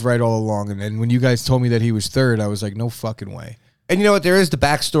 I was right all along. And then when you guys told me that he was third, I was like, no fucking way. And you know what? There is the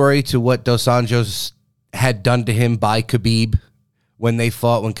backstory to what Dos Anjos had done to him by Khabib when they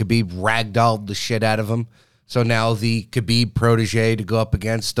fought, when Khabib ragdolled the shit out of him. So now the Khabib protege to go up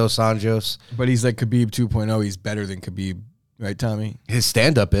against Dos Anjos. But he's like Khabib 2.0. He's better than Khabib. Right, Tommy? His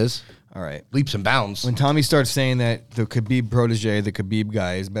stand-up is. All right. Leaps and bounds. When Tommy starts saying that the Khabib protege, the Khabib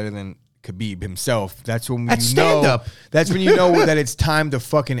guy, is better than Khabib himself, that's when That's you know. stand-up. That's when you know that it's time to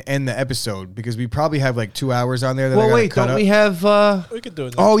fucking end the episode because we probably have like 2 hours on there. That I Well, gotta wait, cut don't up. we have... We could do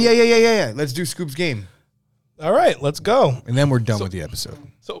it. Oh, yeah. Let's do Scoop's game. All right, let's go. And then we're done with the episode.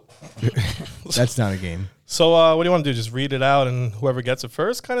 So, That's not a game. so what do you want to do? Just read it out and whoever gets it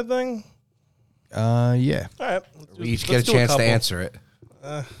first kind of thing? Yeah. All right. We each get a chance to answer it.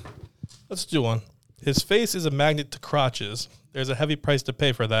 Let's do one. His face is a magnet to crotches. There's a heavy price to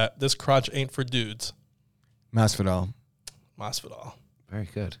pay for that. This crotch ain't for dudes. Masvidal. Masvidal. Very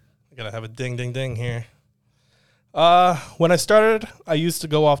good. I gotta have a ding, ding, ding here. When I started, I used to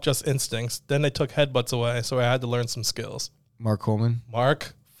go off just instincts. Then they took headbutts away, so I had to learn some skills. Mark Coleman.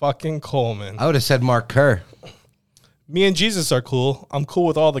 Mark fucking Coleman. I would have said Mark Kerr. Me and Jesus are cool. I'm cool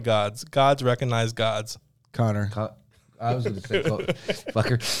with all the gods. Gods recognize gods. Conor. I was going to say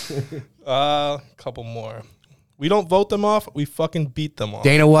fucker. Couple more. We don't vote them off. We fucking beat them off.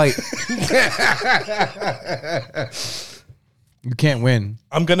 Dana White. You can't win.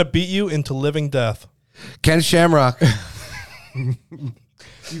 I'm gonna beat you into living death. Ken Shamrock. You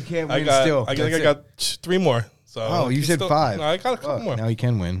can't win I got. still. I think That's I it. got 3 more. So Oh, you said 5. No, I got a couple more. Now you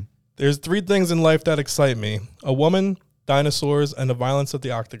can win. There's 3 things in life that excite me: a woman, dinosaurs, and the violence of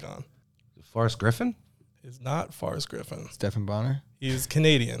the octagon. Forrest Griffin? Is not Forrest Griffin. Stephen Bonner. He's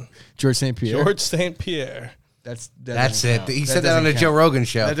Canadian. George St. Pierre. George St. Pierre. That's doesn't it. count. He said that on the doesn't Joe count. Rogan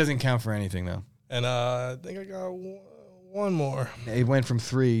show. That doesn't count for anything, though. And I think I got one more. It went from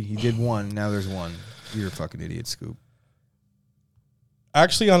 3. He did 1. Now there's 1. You're a fucking idiot, Scoop.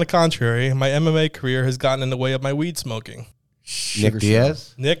 Actually, on the contrary, my MMA career has gotten in the way of my weed smoking. Nick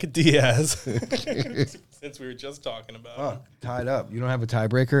Diaz? Nick Diaz. Since we were just talking about him. Tied up. You don't have a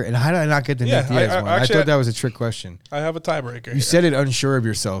tiebreaker? And how did I not get the Yeah, Nick Diaz one? I actually, thought that was a trick question. I have a tiebreaker. You here. said it unsure of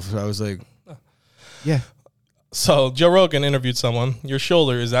yourself, so I was like, yeah. So Joe Rogan interviewed someone. Your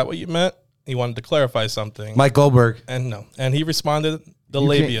shoulder, is that what you meant? He wanted to clarify something. Mike Goldberg. And no. And he responded, the You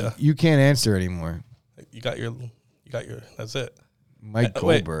labia. can't- You can't answer anymore. You got your, that's it. Mike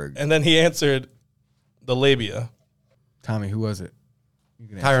Wait, Goldberg. and then he answered the labia. Tommy, who was it?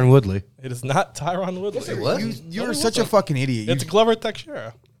 Tyron Woodley. It is not Tyron Woodley. You're such a fucking idiot. It's Glover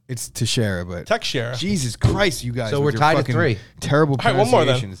Teixeira. It's Teixeira, but Teixeira. Jesus Christ, you guys. So with we're your tied at fucking 3. Terrible All right, one more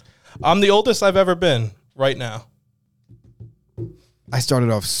then. pronunciations. I'm the oldest I've ever been right now. I started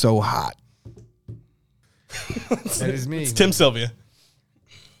off so hot. That is me. It's Tim Sylvia.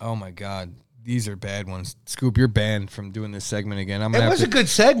 Oh my God. These are bad ones. Scoop, you're banned from doing this segment again. I'm It gonna was have a good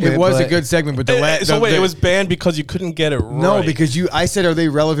segment. It was a but- good segment, but the last. So wait, it was banned because you couldn't get it right. No, because I said, are they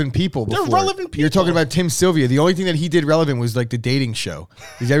relevant people? They're Before? relevant You're people. talking about Tim Sylvia. The only thing that he did relevant was like the dating show.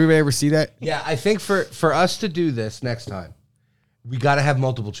 Did everybody ever see that? Yeah, I think for us to do this next time, we got to have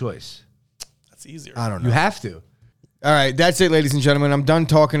multiple choice. That's easier. I don't know. You have to. All right, that's it, ladies and gentlemen. I'm done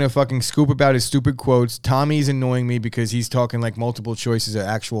talking to fucking Scoop about his stupid quotes. Tommy's annoying me because he's talking like multiple choice is an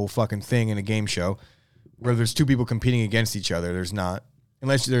actual fucking thing in a game show where there's 2 people competing against each other. There's not.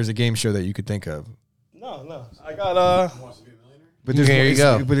 Unless there's a game show that you could think of. No. I got But there's There you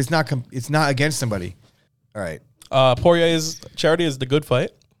go. But it's not against somebody. All right. Poirier's charity is The Good Fight.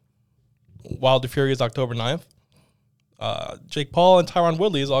 Wilder Fury is October 9th. Jake Paul and Tyron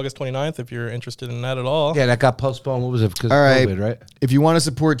Woodley is August 29th, if you're interested in that at all. Yeah, that got postponed. What was it? Because All right. COVID, right? If you want to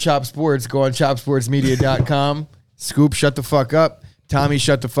support Chop Sports, go on chopsportsmedia.com. Scoop, shut the fuck up. Tommy,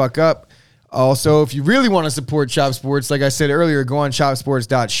 shut the fuck up. Also, if you really want to support Chop Sports, like I said earlier, go on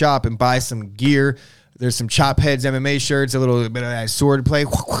chopsports.shop and buy some gear. There's some Chop Heads MMA shirts, a little bit of that sword play.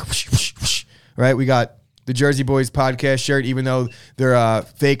 Right? We got the Jersey Boys podcast shirt, even though they're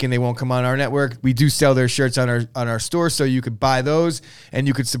fake and they won't come on our network. We do sell their shirts on our store, so you could buy those and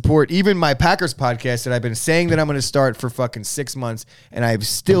you could support even my Packers podcast that I've been saying that I'm going to start for fucking 6 months, and I've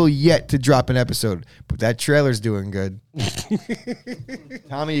still yet to drop an episode. But that trailer's doing good.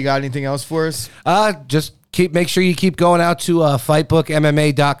 Tommy, you got anything else for us? Just make sure you keep going out to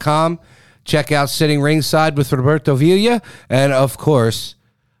fightbookmma.com Check out Sitting Ringside with Roberto Villa. And, of course,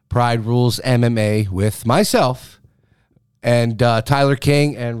 Pride Rules MMA with myself and Tyler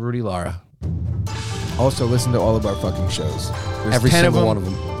King and Rudy Lara. Also, listen to all of our fucking shows. There's Every 10 single of one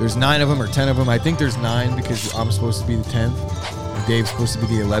them. of them. There's 9 of them or 10 of them. I think there's 9 because I'm supposed to be the 10th. And Dave's supposed to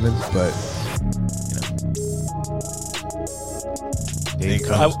be the 11th, but, Dave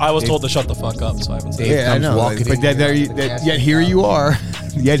I was told to shut the fuck up, so I haven't said it. yeah, I know. But yet here you are.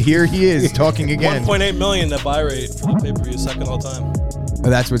 Yet here he is talking again. 1.8 million that buy rate for the pay-per-view, second all time.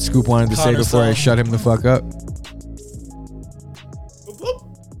 That's what Scoop wanted to say Conor before I style. shut him the fuck up.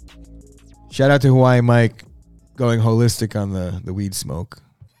 Shout out to Hawaii Mike going holistic on the weed smoke.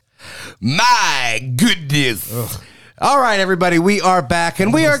 My goodness. All right, everybody, we are back,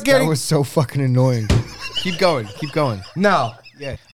 and we are getting... That was so fucking annoying. Keep going. No. Yeah.